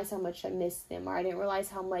realize how much I missed them, or I didn't realize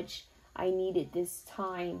how much I needed this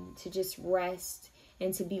time to just rest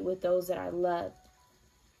and to be with those that I love.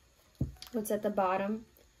 What's at the bottom?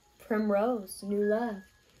 Primrose, new love.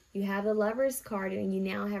 You have the Lovers card and you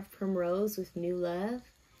now have Primrose with new love.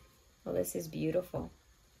 Well, this is beautiful.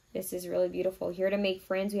 This is really beautiful. Here to make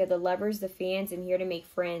friends. We have the Lovers, the fans, and here to make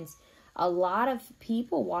friends. A lot of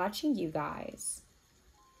people watching you guys.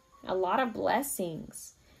 A lot of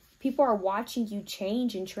blessings. People are watching you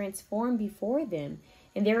change and transform before them.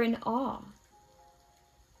 And they're in awe.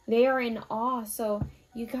 They are in awe. So,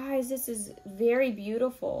 you guys, this is very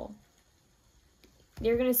beautiful.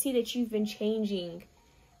 They're going to see that you've been changing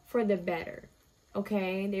for the better.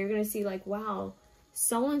 Okay? They're going to see like, wow,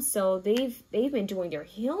 so-and-so, they've been doing their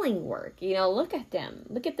healing work. You know, look at them.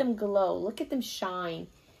 Look at them glow. Look at them shine.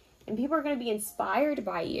 And people are going to be inspired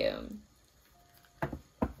by you.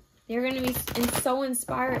 They're going to be so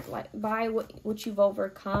inspired by what you've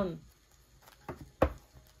overcome.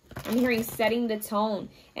 I'm hearing setting the tone.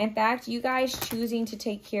 In fact, you guys choosing to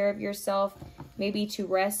take care of yourself, maybe to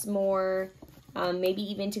rest more, maybe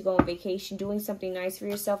even to go on vacation, doing something nice for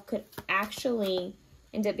yourself could actually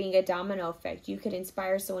end up being a domino effect. You could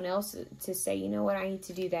inspire someone else to say, you know what, I need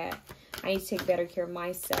to do that. I need to take better care of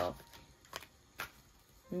myself.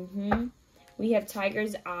 We have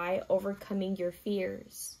Tiger's Eye, overcoming your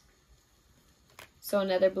fears. So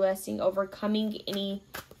another blessing, overcoming any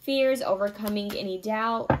fears, overcoming any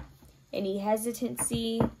doubt, any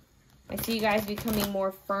hesitancy. I see you guys becoming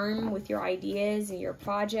more firm with your ideas and your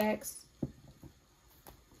projects.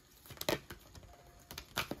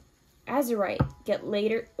 Azurite, get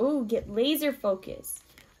laser focus.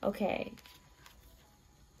 Okay.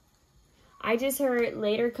 I just heard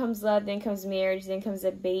later comes love, then comes marriage, then comes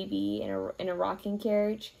a baby in a rocking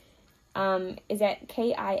carriage. Is that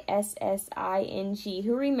K-I-S-S-I-N-G?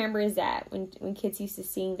 Who remembers that when kids used to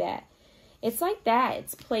sing that? It's like that.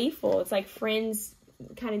 It's playful. It's like friends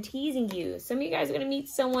kind of teasing you. Some of you guys are going to meet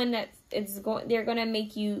someone that they're going to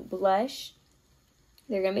make you blush.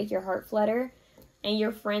 They're going to make your heart flutter. And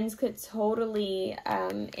your friends could totally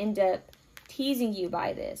end up teasing you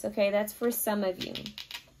by this. Okay, that's for some of you.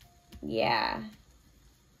 Yeah.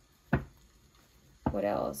 What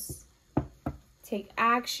else? Take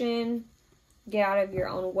action. Get out of your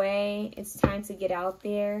own way. It's time to get out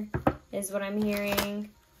there, is what I'm hearing.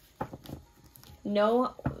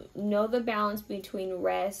 Know the balance between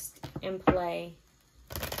rest and play.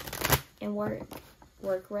 And work.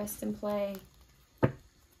 Work, rest, and play.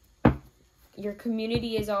 Your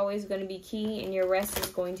community is always going to be key, and your rest is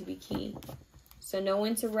going to be key. So know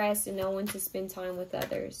when to rest and know when to spend time with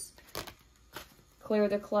others. Clear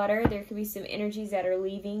the clutter. There could be some energies that are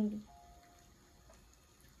leaving.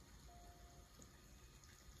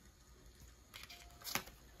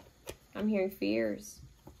 I'm hearing fears.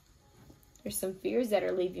 There's some fears that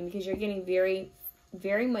are leaving because you're getting very,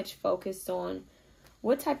 very much focused on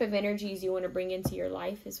what type of energies you want to bring into your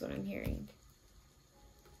life is what I'm hearing.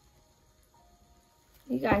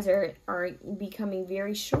 You guys are becoming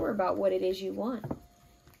very sure about what it is you want.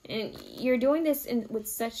 And you're doing this with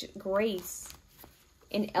such grace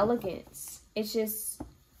and elegance. It's just,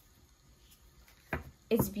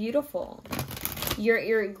 it's beautiful.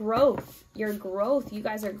 Your growth, you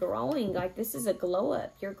guys are growing. Like this is a glow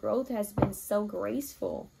up. Your growth has been so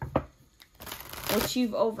graceful. What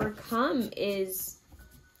you've overcome is,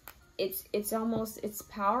 it's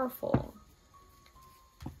powerful.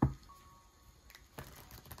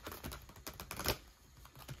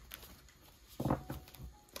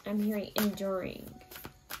 I'm hearing enduring.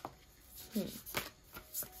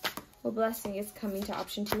 What blessing is coming to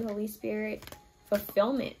option 2, Holy Spirit?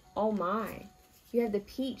 Fulfillment. Oh my. You have the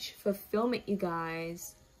peach. Fulfillment, you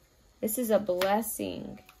guys. This is a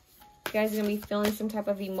blessing. You guys are going to be feeling some type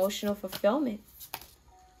of emotional fulfillment.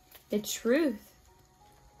 The truth.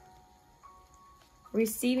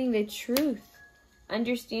 Receiving the truth.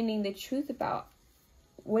 Understanding the truth about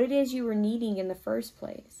what it is you were needing in the first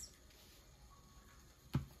place.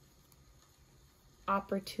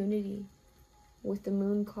 Opportunity with the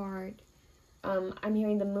moon card. I'm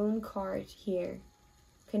hearing the moon card here.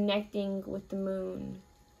 Connecting with the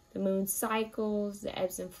moon cycles, the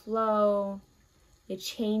ebbs and flow, the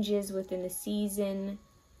changes within the season.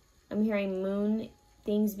 I'm hearing moon,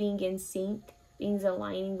 things being in sync, things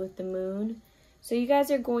aligning with the moon. So you guys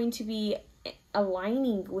are going to be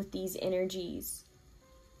aligning with these energies.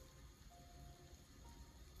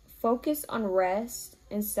 Focus on rest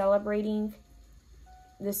and celebrating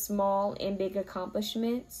the small and big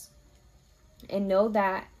accomplishments. And know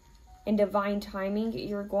that in divine timing,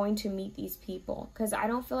 you're going to meet these people. Because I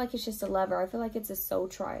don't feel like it's just a lover. I feel like it's a soul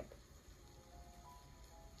tribe.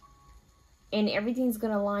 And everything's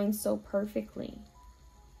going to align so perfectly.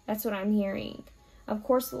 That's what I'm hearing. Of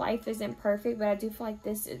course, life isn't perfect, but I do feel like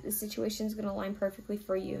this situation is going to align perfectly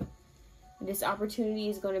for you. This opportunity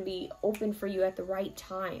is going to be open for you at the right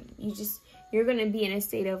time. You're going to be in a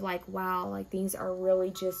state of like, wow, like things are really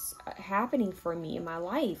just happening for me in my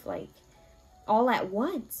life. Like all at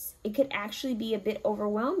once. It could actually be a bit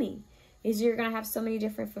overwhelming. You're going to have so many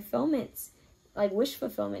different fulfillments, like wish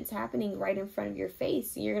fulfillments happening right in front of your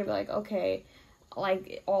face. And you're going to be like, okay,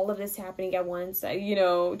 like all of this happening at once, you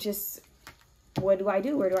know, just what do I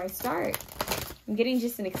do? Where do I start? I'm getting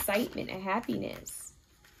just an excitement, a happiness.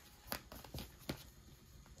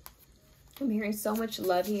 I'm hearing so much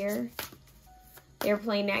love here. They're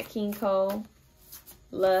playing Nat King Cole.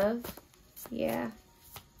 Love. Yeah.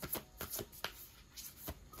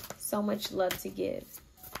 So much love to give.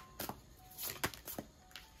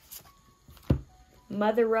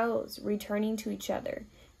 Mother Rose, returning to each other.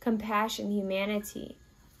 Compassion, humanity.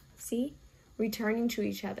 See? Returning to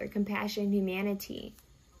each other. Compassion, humanity.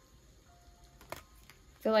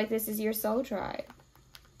 Feel like this is your soul tribe.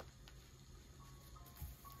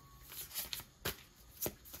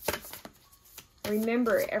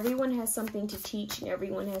 Remember, everyone has something to teach and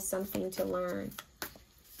everyone has something to learn.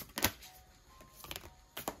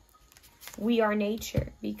 We are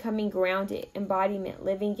nature, becoming grounded, embodiment,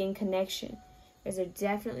 living in connection. There's a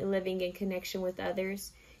definitely living in connection with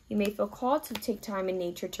others. You may feel called to take time in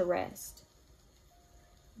nature to rest.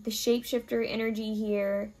 The shapeshifter energy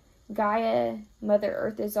here, Gaia, Mother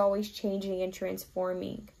Earth is always changing and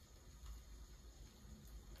transforming.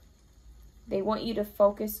 They want you to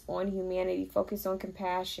focus on humanity, focus on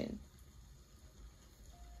compassion.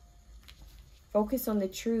 Focus on the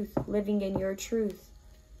truth, living in your truth.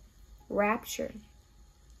 Rapture.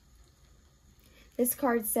 This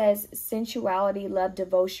card says sensuality, love,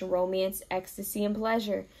 devotion, romance, ecstasy, and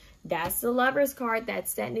pleasure. That's the Lover's card.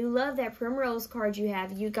 That's that new love, that Primrose card you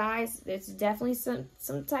have. You guys, there's definitely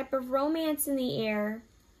some type of romance in the air.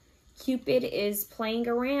 Cupid is playing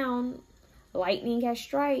around. Lightning has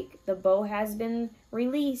struck. The bow has been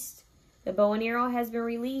released. The bow and arrow has been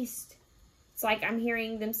released. It's like I'm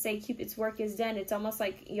hearing them say Cupid's work is done. It's almost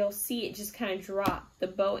like you'll see it just kind of drop. The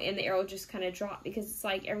bow and the arrow just kind of drop because it's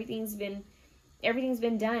like everything's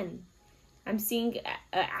been done. I'm seeing an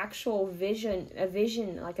actual vision,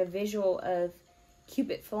 like a visual of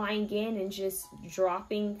Cupid flying in and just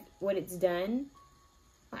dropping what it's done.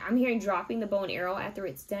 I'm hearing dropping the bow and arrow after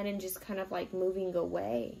it's done and just kind of like moving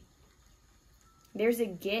away. There's a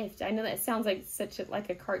gift. I know that sounds like like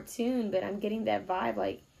a cartoon, but I'm getting that vibe.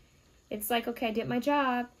 Like, it's like, okay, I did my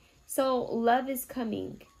job. So love is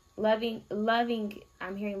coming. Loving,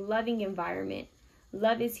 I'm hearing loving environment.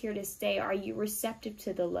 Love is here to stay. Are you receptive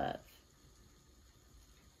to the love?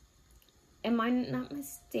 Am I not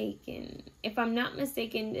mistaken? If I'm not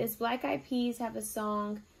mistaken, does Black Eyed Peas have a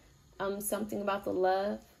song, something about the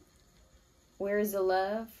love? Where is the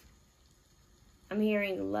love? I'm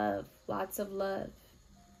hearing love, lots of love.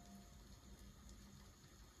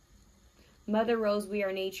 Mother Rose, we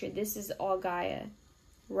are nature. This is all Gaia.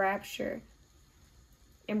 Rapture.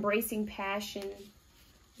 Embracing passion.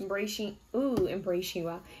 Embracing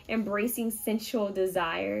sensual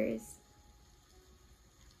desires.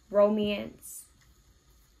 Romance.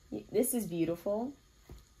 This is beautiful.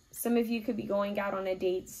 Some of you could be going out on a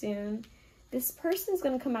date soon. This person's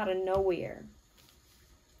going to come out of nowhere.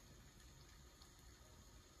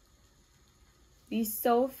 The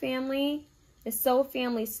soul family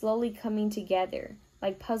slowly coming together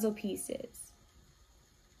like puzzle pieces.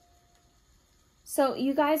 So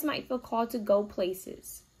you guys might feel called to go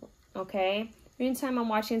places, okay? Anytime I'm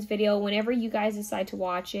watching this video, whenever you guys decide to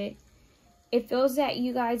watch it, it feels that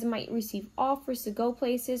you guys might receive offers to go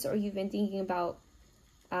places, or you've been thinking about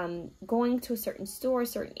going to a certain store, a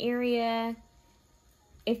certain area.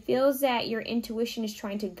 It feels that your intuition is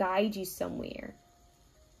trying to guide you somewhere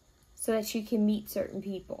so that you can meet certain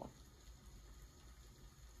people.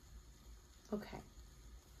 Okay.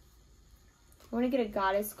 I want to get a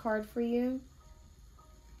goddess card for you.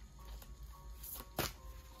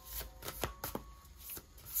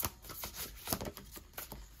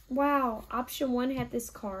 Wow, option 1 had this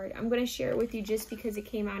card. I'm going to share it with you just because it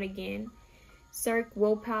came out again. Cirque,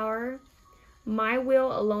 willpower. My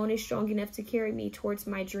will alone is strong enough to carry me towards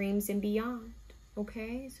my dreams and beyond.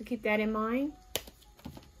 Okay, so keep that in mind.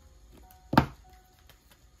 I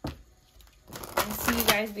see you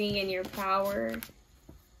guys being in your power.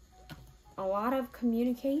 A lot of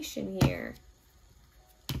communication here.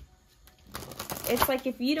 It's like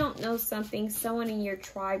if you don't know something, someone in your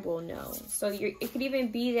tribe will know. So it could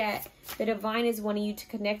even be that the divine is wanting you to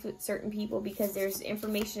connect with certain people because there's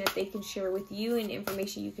information that they can share with you and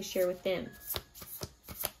information you can share with them.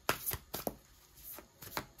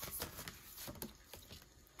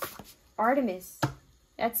 Artemis.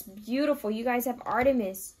 That's beautiful. You guys have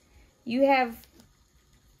Artemis. You have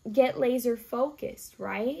get laser focused,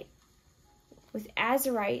 right? With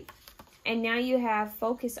Azurite. And now you have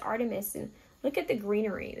focus Artemis. And look at the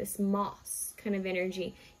greenery, this moss kind of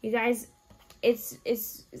energy. You guys, it's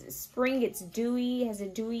spring, it's dewy, has a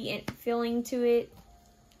dewy feeling to it.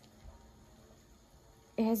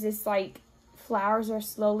 It has this like flowers are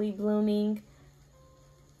slowly blooming.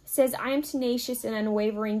 It says, I am tenacious and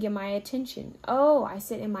unwavering in my attention. Oh, I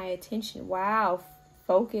said in my attention. Wow,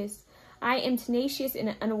 focus. I am tenacious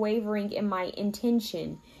and unwavering in my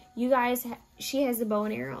intention. You guys, she has a bow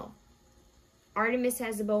and arrow. Artemis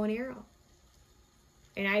has a bow and arrow.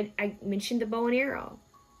 And I mentioned the bow and arrow.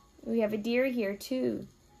 We have a deer here too.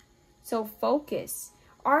 So focus.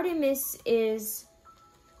 Artemis is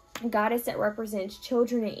a goddess that represents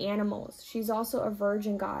children and animals. She's also a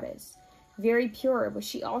virgin goddess. Very pure, but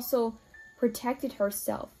she also protected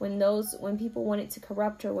herself when people wanted to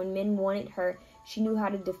corrupt her, when men wanted her, she knew how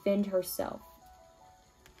to defend herself.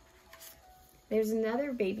 There's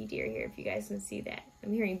another baby deer here if you guys can see that.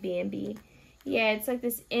 I'm hearing Bambi. Yeah, it's like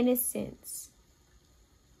this innocence.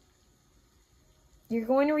 You're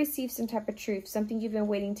going to receive some type of truth, something you've been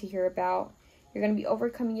waiting to hear about. You're going to be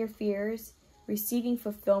overcoming your fears, receiving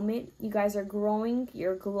fulfillment. You guys are growing.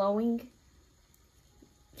 You're glowing.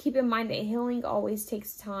 Keep in mind that healing always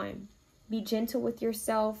takes time. Be gentle with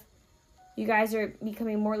yourself. You guys are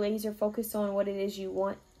becoming more laser focused on what it is you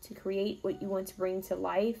want to create, what you want to bring to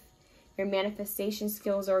life. Your manifestation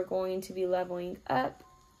skills are going to be leveling up.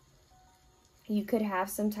 You could have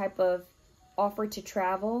some type of offer to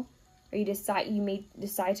travel, or you may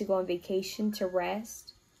decide to go on vacation to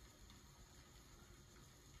rest.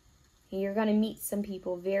 And you're going to meet some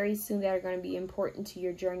people very soon that are going to be important to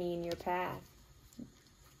your journey and your path.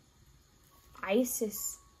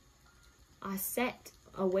 Isis, Aset,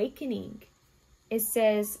 awakening. It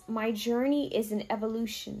says, my journey is an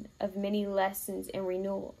evolution of many lessons and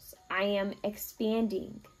renewals. I am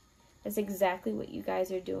expanding. That's exactly what you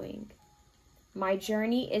guys are doing. My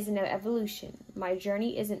journey is an evolution. My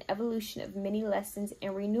journey is an evolution of many lessons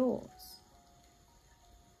and renewals.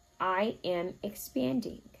 I am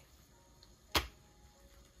expanding.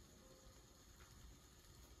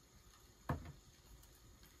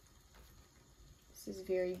 This is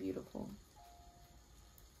very beautiful.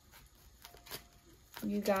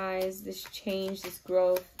 You guys, this change, this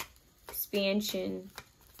growth, expansion,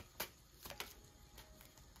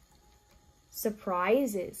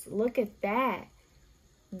 surprises. Look at that.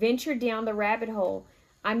 Venture down the rabbit hole.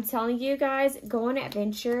 I'm telling you guys, go on an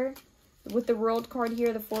adventure. With the World card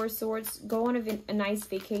here, the Four of Swords, go on a nice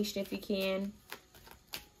vacation if you can.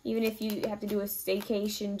 Even if you have to do a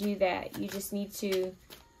staycation, do that. You just need to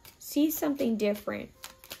see something different.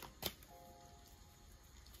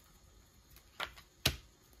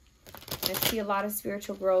 I see a lot of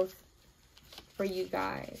spiritual growth for you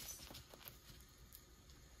guys.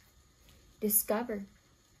 Discover.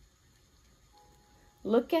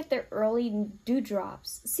 Look at the early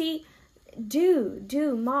dewdrops. See,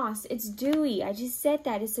 dew, moss, it's dewy. I just said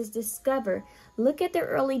that. It says discover. Look at the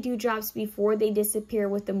early dewdrops before they disappear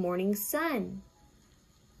with the morning sun.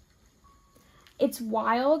 It's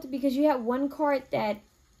wild because you have one card that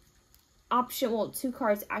two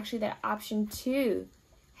cards actually that option 2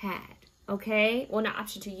 had. Okay? Well, not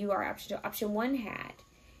option 2, you are option 2. Option 1 had.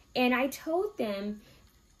 And I told them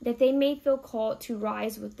that they may feel called to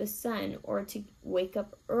rise with the sun or to wake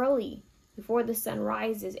up early before the sun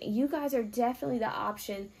rises. And you guys are definitely the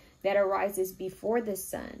option that arises before the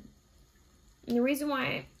sun. And the reason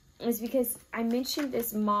why is because I mentioned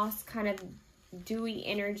this moss kind of dewy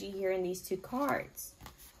energy here in these two cards.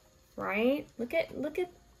 Right? Look at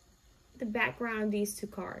the background of these two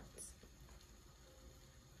cards.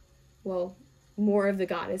 Well, more of the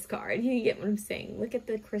goddess card. You get what I'm saying. Look at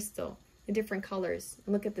the crystal, the different colors.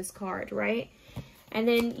 Look at this card, right? And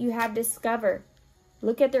then you have discover.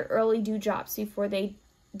 Look at the early dewdrops before they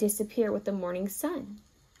disappear with the morning sun.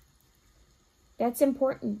 That's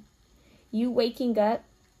important. You waking up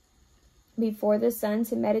before the sun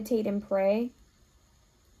to meditate and pray.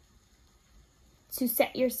 to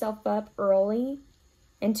set yourself up early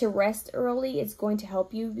and to rest early is going to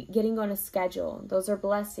help you getting on a schedule. Those are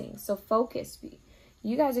blessings. So focus.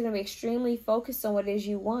 You guys are going to be extremely focused on what it is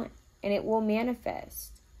you want, and it will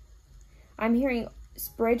manifest. I'm hearing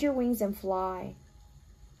spread your wings and fly.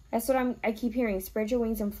 That's what I keep hearing. Spread your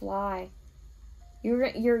wings and fly.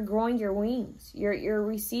 You're growing your wings. You're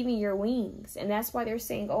receiving your wings. And that's why they're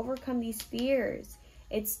saying overcome these fears.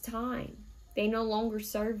 It's time. They no longer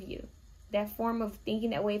serve you. That form of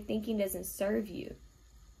thinking, that way of thinking doesn't serve you.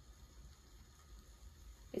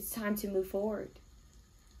 It's time to move forward.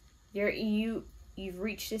 You've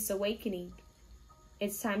reached this awakening.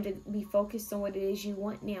 It's time to be focused on what it is you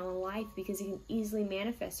want now in life, because it can easily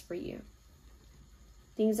manifest for you.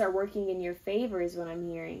 Things are working in your favor is what I'm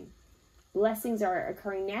hearing. Blessings are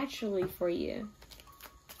occurring naturally for you.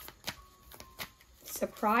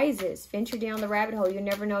 Surprises. Venture down the rabbit hole. You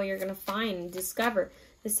never know you're going to find and discover.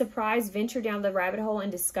 The surprise, venture down the rabbit hole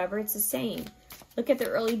and discover. It's the same. Look at the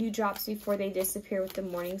early dewdrops before they disappear with the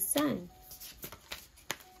morning sun.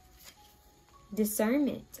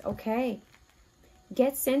 Discernment. Okay.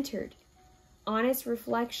 Get centered. Honest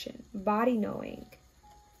reflection. Body knowing.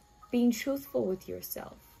 Being truthful with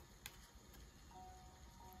yourself.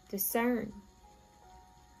 Discern.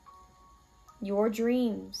 Your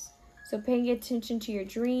dreams. So paying attention to your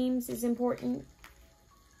dreams is important.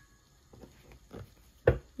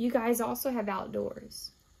 You guys also have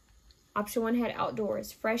outdoors. Option 1 had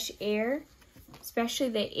outdoors. Fresh air, especially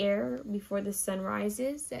the air before the sun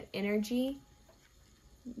rises, that energy.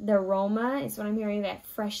 The aroma is what I'm hearing, that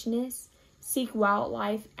freshness. Seek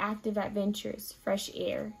wildlife, active adventures, fresh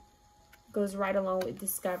air. Goes right along with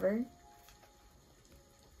discover.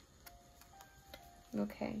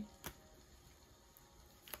 Okay.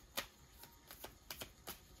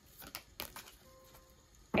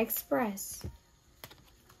 Express.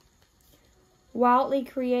 Wildly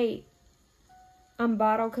create.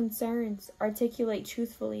 Unbottle concerns. Articulate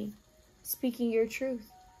truthfully. Speaking your truth.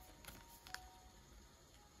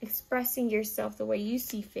 Expressing yourself the way you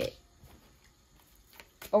see fit.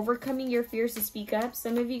 Overcoming your fears to speak up.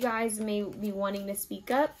 Some of you guys may be wanting to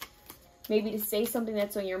speak up. Maybe to say something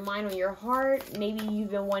that's on your mind, on your heart. Maybe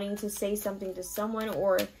you've been wanting to say something to someone,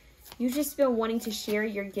 or you've just been wanting to share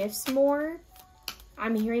your gifts more.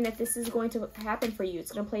 I'm hearing that this is going to happen for you.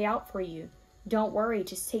 It's going to play out for you. Don't worry.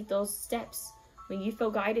 Just take those steps. When you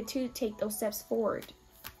feel guided to, take those steps forward.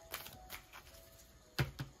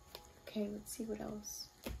 Okay, let's see what else.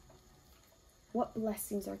 What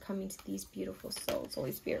blessings are coming to these beautiful souls,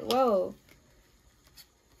 Holy Spirit? Whoa.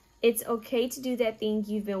 It's okay to do that thing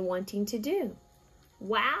you've been wanting to do.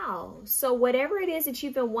 Wow. So whatever it is that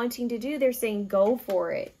you've been wanting to do, they're saying go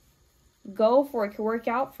for it. Go for it. It can work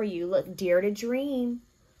out for you. Look, dare to dream.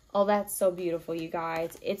 Oh, that's so beautiful, you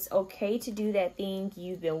guys. It's okay to do that thing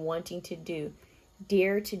you've been wanting to do.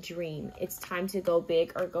 Dare to dream. It's time to go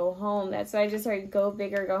big or go home. That's what I just heard. Go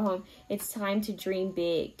big or go home. It's time to dream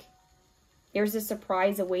big. There's a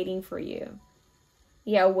surprise awaiting for you.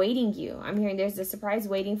 Yeah, awaiting you. I'm hearing there's a surprise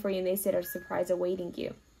waiting for you, and they said a surprise awaiting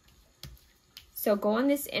you. So go on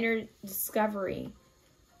this inner discovery.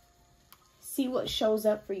 See what shows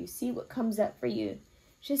up for you. See what comes up for you.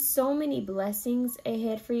 Just so many blessings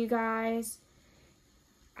ahead for you guys.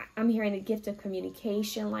 I'm hearing the gift of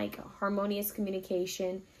communication, like harmonious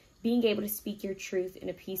communication. Being able to speak your truth in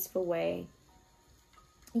a peaceful way,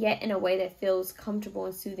 yet in a way that feels comfortable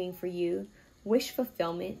and soothing for you. Wish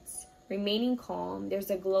fulfillments. Remaining calm.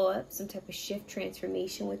 There's a glow up, some type of shift,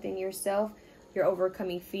 transformation within yourself. You're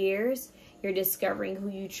overcoming fears. You're discovering who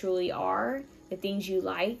you truly are. The things you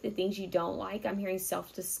like, the things you don't like. I'm hearing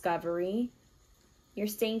self-discovery. You're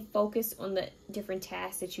staying focused on the different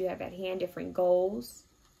tasks that you have at hand, different goals.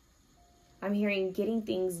 I'm hearing getting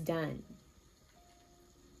things done.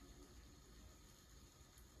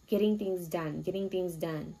 Getting things done. Getting things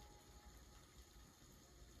done.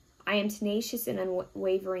 I am tenacious and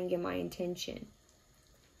unwavering in my intention.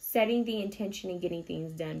 Setting the intention and getting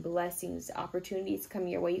things done. Blessings, opportunities coming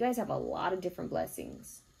your way. You guys have a lot of different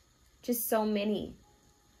blessings. Just so many.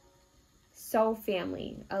 Soul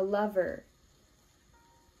family. A lover.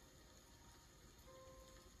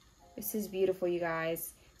 This is beautiful, you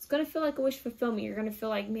guys. It's going to feel like a wish fulfillment. You're going to feel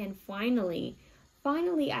like, man, finally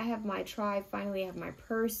I have my tribe. Finally I have my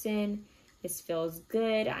person. This feels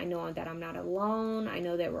good. I know that I'm not alone. I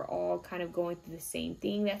know that we're all kind of going through the same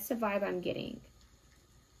thing. That's the vibe I'm getting.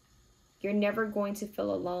 You're never going to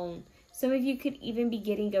feel alone. Some of you could even be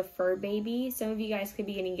getting a fur baby. Some of you guys could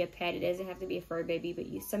be getting a pet. It doesn't have to be a fur baby, but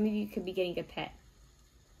some of you could be getting a pet.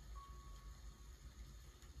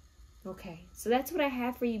 Okay, so that's what I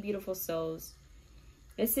have for you, beautiful souls.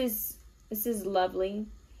 This is This is lovely.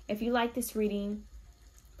 If you like this reading,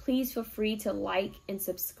 please feel free to like and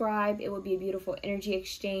subscribe. It would be a beautiful energy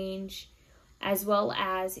exchange, as well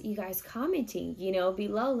as you guys commenting, you know,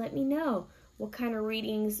 below. Let me know what kind of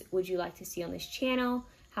readings would you like to see on this channel.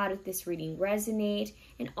 How did this reading resonate?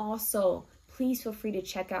 And also, please feel free to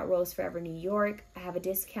check out Rose Forever New York. I have a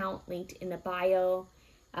discount linked in the bio.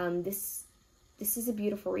 This is a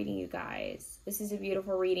beautiful reading, you guys. This is a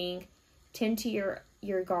beautiful reading. Tend to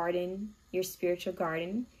your garden, your spiritual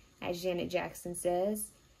garden, as Janet Jackson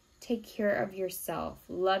says. Take care of yourself,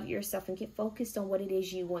 love yourself, and get focused on what it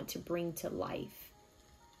is you want to bring to life.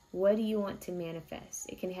 What do you want to manifest?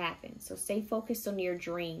 It can happen. So stay focused on your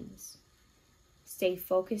dreams. Stay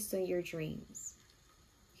focused on your dreams,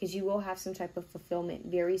 because you will have some type of fulfillment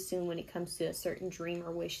very soon when it comes to a certain dream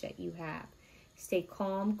or wish that you have. Stay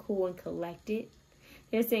calm, cool, and collected.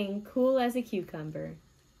 They're saying cool as a cucumber.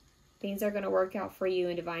 Things are going to work out for you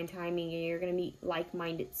in divine timing, and you're going to meet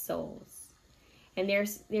like-minded souls. And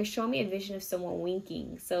they're showing me a vision of someone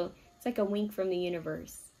winking. So it's like a wink from the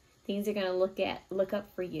universe. Things are going to look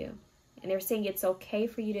up for you. And they're saying it's okay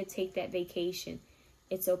for you to take that vacation.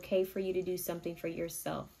 It's okay for you to do something for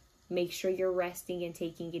yourself. Make sure you're resting and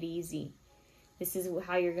taking it easy. This is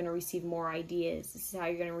how you're going to receive more ideas. This is how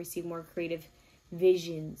you're going to receive more creative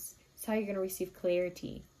visions. This is how you're going to receive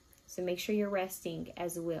clarity. So make sure you're resting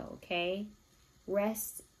as well, okay?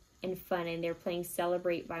 Rest and fun. And they're playing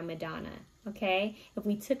Celebrate by Madonna. Okay, if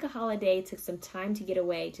we took a holiday, took some time to get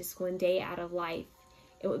away, just one day out of life,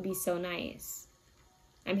 it would be so nice.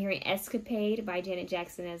 I'm hearing Escapade by Janet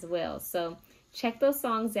Jackson as well. So check those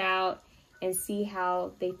songs out and see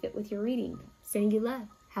how they fit with your reading. Sending you love.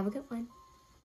 Have a good one.